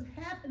bad stuff has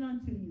happened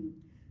unto you.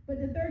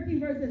 But the 13th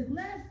verse says,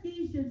 lest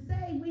ye should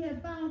say, we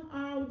have found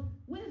our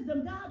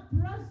wisdom. God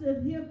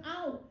thrusteth him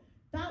out.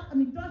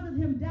 Thrusteth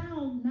him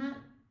down,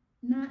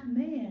 not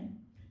man.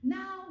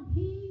 Now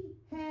he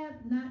hath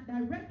not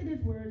directed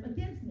his words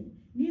against me.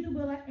 Neither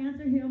will I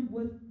answer him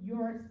with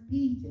your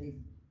speeches.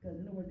 Because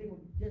in other words, they were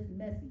just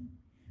messy.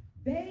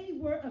 They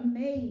were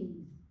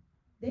amazed.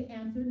 They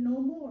answered no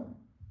more.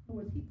 In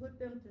other words, he put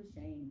them to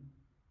shame.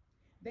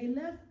 They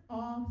left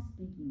off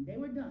speaking. They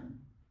were done.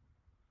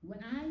 When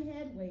I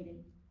had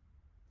waited,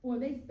 for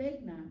they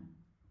spake not,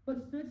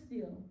 but stood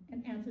still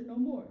and answered no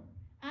more.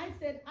 I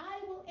said, I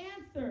will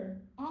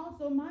answer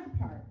also my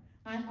part.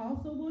 I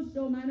also will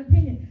show mine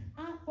opinion.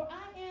 For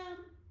I am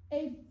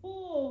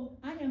full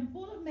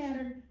of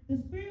matter. The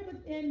spirit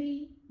within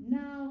me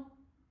now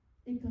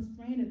it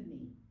constraineth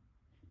me.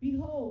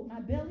 Behold,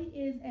 my belly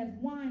is as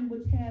wine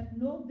which hath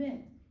no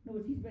vent. In other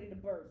words, he's ready to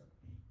burst.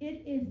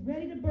 It is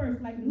ready to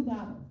burst like new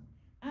bottles.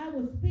 I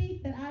will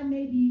speak that I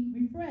may be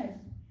refreshed.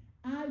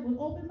 I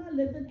will open my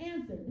lips and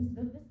answer.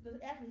 This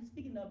is actually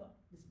speaking of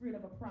the spirit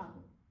of a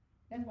prophet.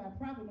 That's why a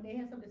prophet, when they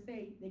have something to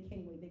say, they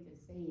can't wait. They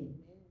just say it.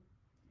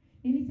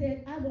 And he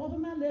said, I will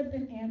open my lips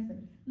and answer.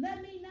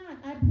 Let me not,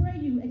 I pray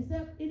you,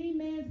 accept any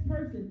man's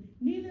person.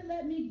 Neither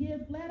let me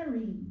give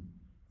flattering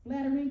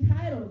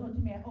titles unto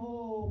man.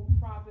 Oh,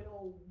 prophet,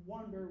 oh,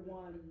 wonder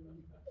one.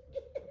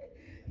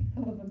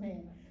 That was a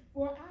man.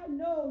 For I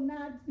know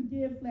not to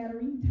give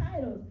flattering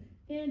titles.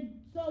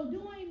 In so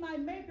doing, my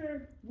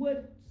maker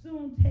would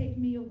soon take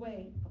me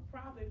away. A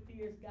prophet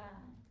fears God.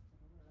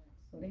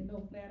 So they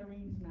know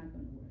flattering is not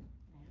going to work.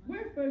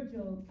 Wherefore,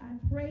 Job,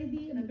 I pray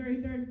thee, in the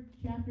 33rd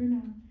chapter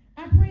now,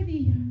 I pray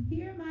thee,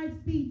 hear my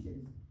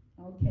speeches,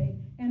 okay,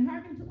 and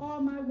hearken to all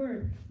my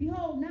words.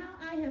 Behold, now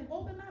I have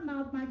opened my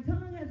mouth, my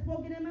tongue has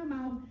spoken in my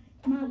mouth.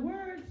 My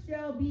words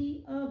shall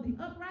be of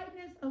the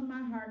uprightness of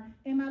my heart,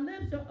 and my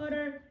lips shall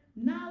utter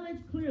knowledge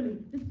clearly.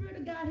 The Spirit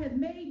of God has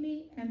made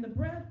me, and the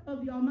breath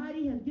of the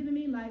Almighty has given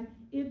me life.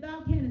 If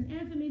thou canst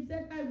answer me,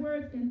 set thy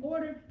words in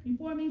order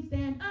before me.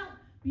 Stand up.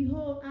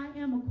 Behold, I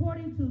am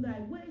according to thy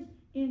wish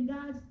in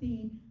God's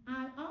stead.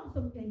 I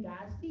also in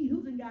God's stead.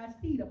 Who's in God's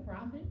stead? A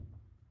prophet.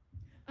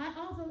 I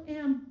also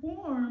am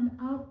formed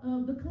out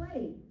of the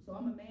clay. So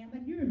I'm a man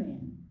like you're a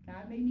man.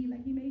 God made me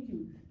like he made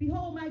you.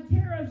 Behold, my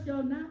terror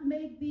shall not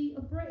make thee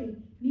afraid,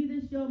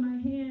 neither shall my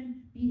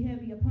hand be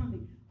heavy upon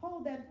thee.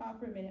 Hold that thought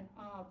for a minute.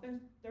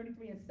 Verse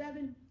 33 and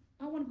 7.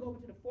 I want to go over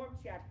to the 4th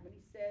chapter when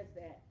he says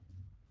that.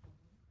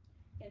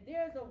 And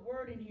there's a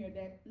word in here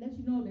that lets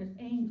you know there's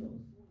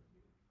angels.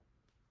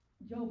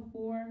 Job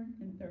 4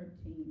 and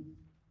 13.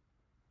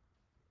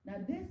 Now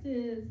this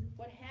is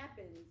what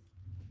happens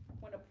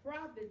when a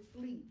prophet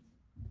sleeps.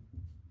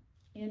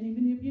 And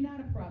even if you're not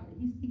a prophet,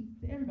 he speaks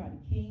to everybody.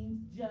 Kings,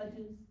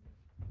 judges,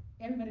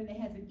 everybody that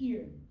has an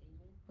ear.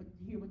 But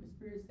to hear what the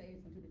Spirit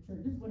says unto the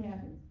church. This is what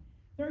happens.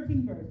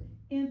 13th verse.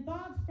 In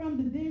thoughts from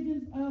the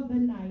visions of the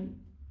night,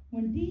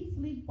 when deep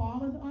sleep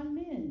falleth on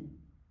men,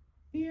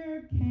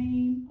 fear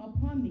came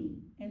upon me,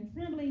 and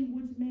trembling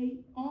which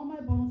made all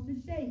my bones to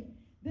shake.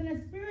 Then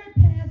a spirit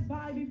passed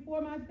by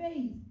before my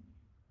face.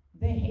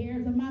 The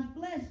hairs of my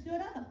flesh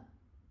stood up.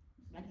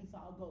 It's like he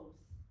saw a ghost.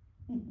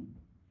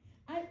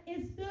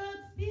 It stood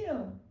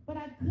still, but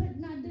I could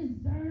not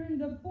discern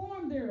the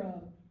form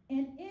thereof.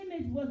 An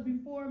image was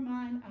before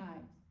mine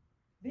eyes.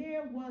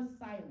 There was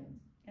silence,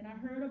 and I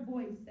heard a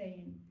voice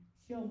saying,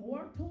 shall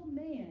mortal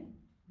man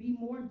be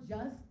more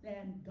just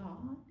than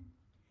God?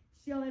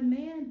 Shall a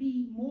man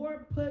be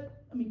more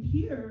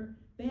pure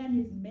than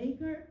his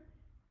maker?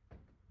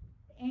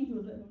 The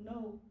angels let him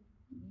know,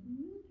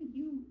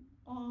 you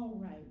all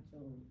right,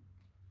 Job.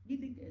 You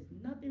think there's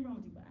nothing wrong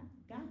with you, but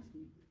I got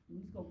you.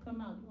 And it's going to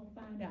come out. You're going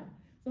to find out.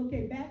 So,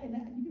 okay, back, and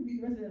you can read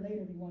the rest of it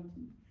later if you want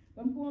to.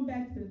 But I'm going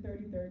back to the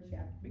 33rd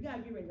chapter. We got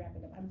to get ready to wrap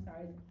it up. I'm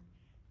sorry.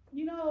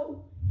 You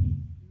know,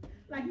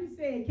 like you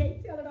said,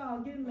 can't tell it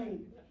all. Getting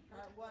late.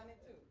 Part 1 and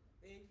 2.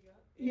 There you go.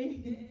 Yeah.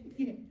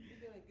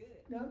 You're doing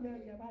good. No,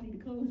 I need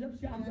to close up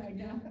shop right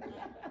now.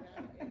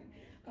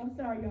 I'm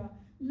sorry, y'all.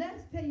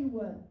 Let's tell you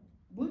what.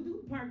 We'll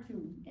do part 2.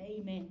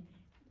 Amen.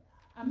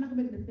 I'm not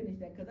going to make it to finish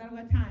that because I don't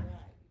have time.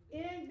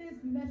 In this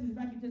message, if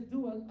I could just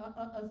do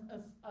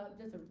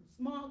just a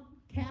small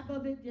cap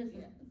of it, just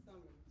a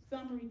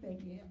summary,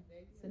 thank you,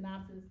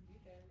 synopsis.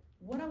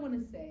 What I want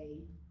to say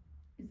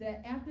is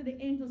that after the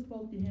angel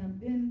spoke to him,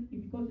 then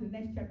if you go to the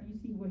next chapter, you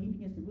see where he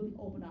begins to really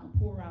open out and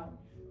pour out.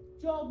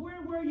 Job,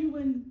 where were you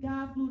when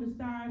God flew the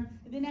stars?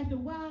 And then after a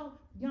while,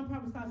 young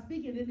prophet starts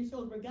speaking, and then it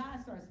shows where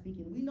God starts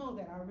speaking. We know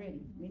that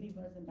already. Many of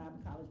us in Bible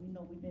college, we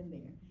know we've been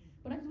there.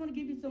 But I just want to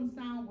give you some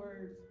sound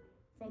words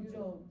from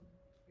Job.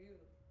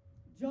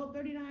 Job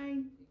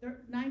 39,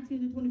 19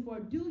 to 24.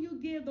 Do you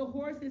give the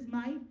horse his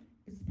might?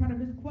 It's part of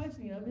his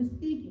questioning, of his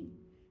speaking.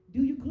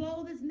 Do you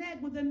clothe his neck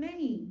with a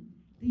mane?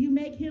 Do you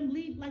make him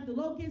leap like the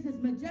locust? His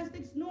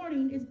majestic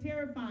snorting is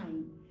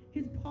terrifying.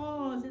 His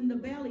paws in the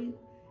belly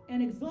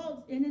and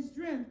exults in his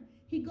strength.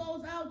 He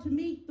goes out to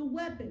meet the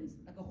weapons,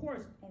 like a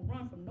horse on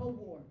run from no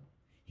war.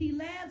 He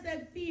laughs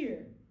at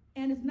fear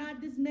and is not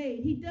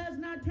dismayed. He does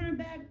not turn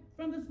back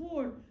from the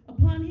sword.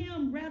 Upon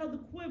him rattle the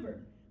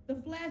quiver, the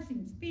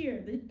flashing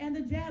spear, and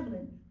the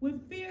javelin.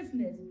 With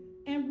fierceness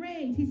and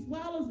rage, he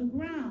swallows the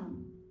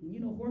ground. And you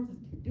know horses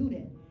can do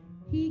that.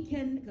 He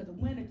can, because the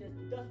wind dust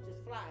just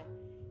fly.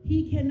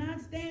 He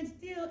cannot stand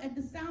still at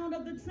the sound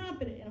of the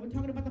trumpet. And we're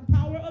talking about the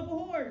power of a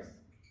horse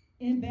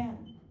in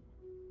battle.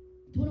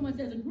 21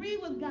 says, agree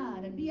with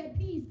God and be at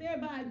peace.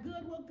 Thereby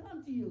good will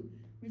come to you.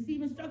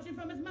 Receive instruction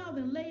from his mouth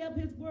and lay up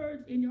his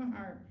words in your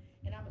heart.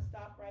 And I'm going to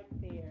stop right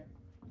there.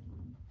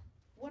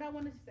 What I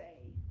want to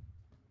say,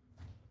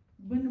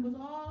 when it was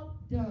all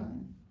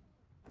done,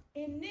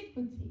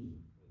 iniquity,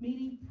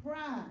 meaning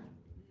pride.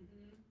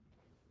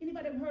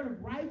 Anybody ever heard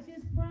of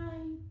righteous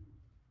pride?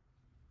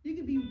 You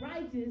can be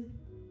righteous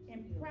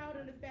and proud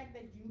of the fact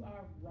that you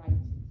are righteous.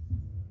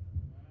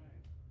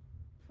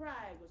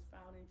 Pride was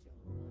found in Job.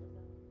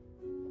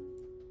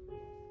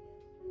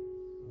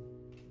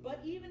 But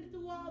even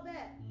through all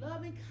that,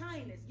 love and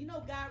kindness, you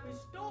know, God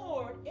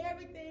restored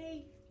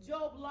everything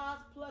Job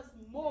lost plus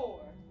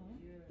more.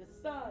 The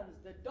sons,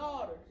 the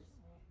daughters,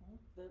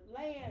 the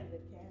land, the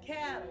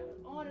cattle,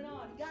 on and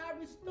on. God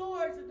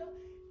restores.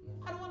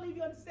 I don't want to leave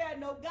you on a sad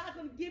note. God's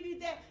going to give you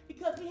that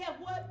because we have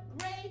what?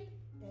 Great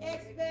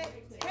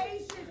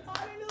expectations.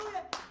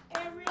 Hallelujah.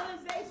 And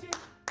realization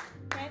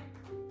and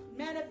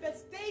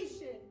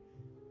manifestation.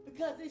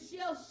 Because it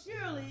shall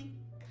surely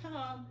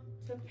come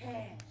to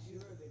pass.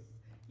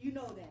 You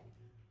know that.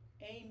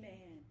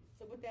 Amen.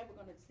 So with that,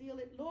 we're going to seal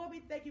it. Lord, we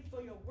thank you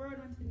for your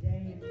word on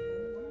today.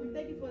 We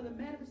thank you for the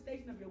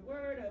manifestation of your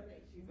word, of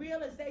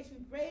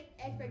realization. Great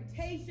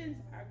expectations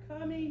are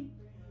coming.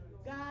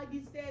 God,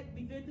 you said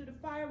we've been through the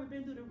fire, we've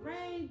been through the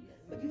rain,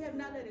 but you have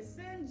not let us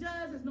sin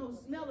judge. There's no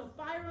smell of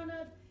fire on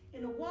us,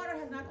 and the water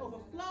has not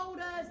overflowed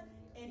us,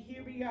 and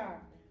here we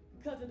are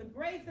because of the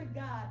grace of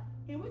God.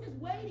 And we're just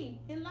waiting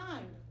in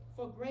line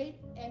for great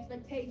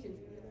expectations.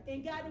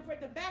 And God, if we're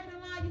at the back of the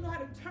line, you know how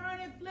to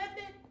turn and flip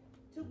it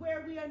to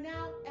where we are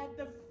now at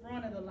the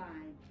front of the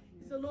line.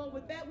 So, Lord,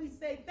 with that, we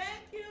say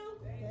thank you.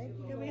 Thank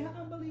you. And we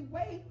humbly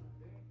wait,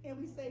 and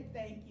we say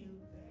thank you.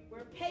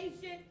 We're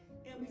patient,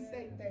 and we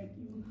say thank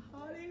you.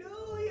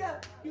 Hallelujah.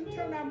 You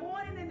turn our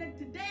mourning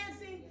into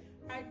dancing,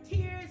 our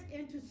tears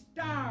into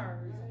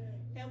stars.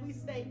 And we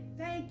say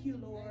thank you,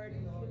 Lord.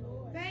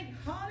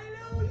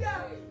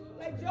 Hallelujah.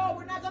 Like Job,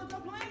 we're not going to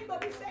complain,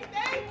 but we say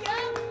thank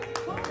you.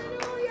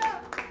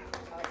 Hallelujah.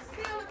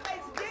 Seal the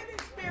thanksgiving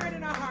spirit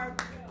in our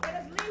heart. Let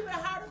us leave with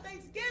a heart of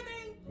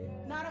thanksgiving,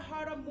 not a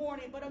heart of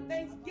mourning, but of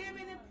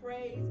thanksgiving and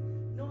praise,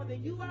 knowing that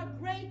you are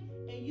great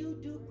and you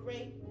do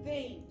great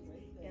things.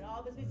 And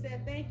all this we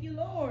said, thank you,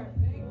 Lord.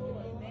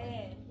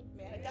 Amen.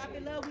 Man,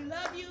 Agape Love, we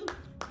love you.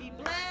 Be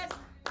blessed.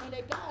 And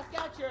that God's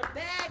got your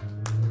back.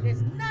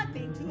 There's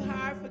nothing too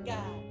hard for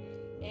God.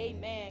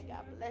 Amen.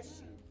 God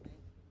bless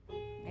you.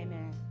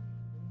 Amen.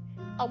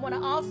 I want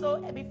to also,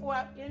 before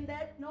I end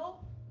that note,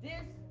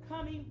 this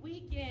coming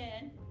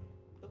weekend,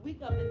 the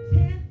week of the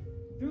 10th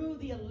through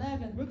the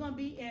 11th, we're going to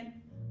be in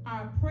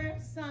our prayer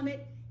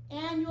summit,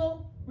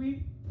 annual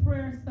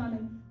prayer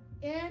summit,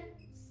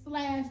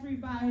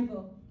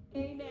 /revival.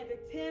 Amen.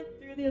 The 10th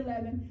through the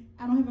 11th.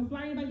 I don't have a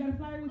flyer. Anybody got a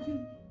flyer with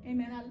you?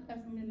 Amen. I left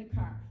them in the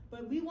car.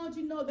 But we want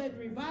you to know that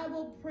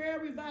prayer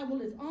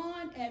revival is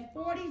on at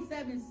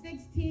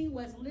 4716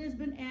 West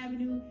Lisbon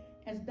Avenue,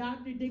 as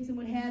Dr. Dixon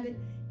would have it.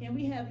 And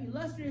we have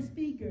illustrious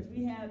speakers.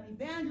 We have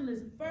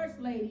evangelist, First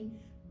Lady,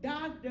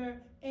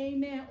 Dr.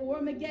 Amen, or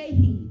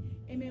McGahee.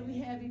 Amen. We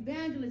have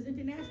evangelists,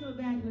 international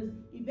evangelists,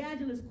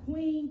 evangelist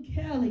Queen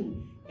Kelly.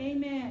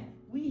 Amen.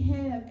 We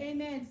have,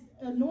 amen,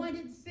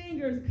 anointed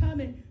singers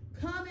coming.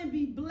 Come and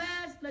be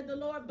blessed. Let the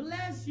Lord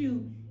bless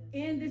you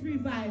in this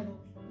revival.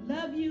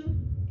 Love you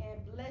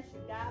and bless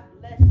you. God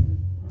bless you.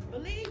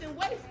 Believe and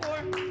wait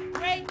for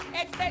great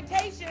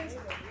expectations.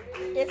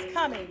 It's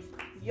coming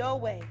your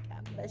way.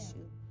 God bless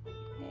you.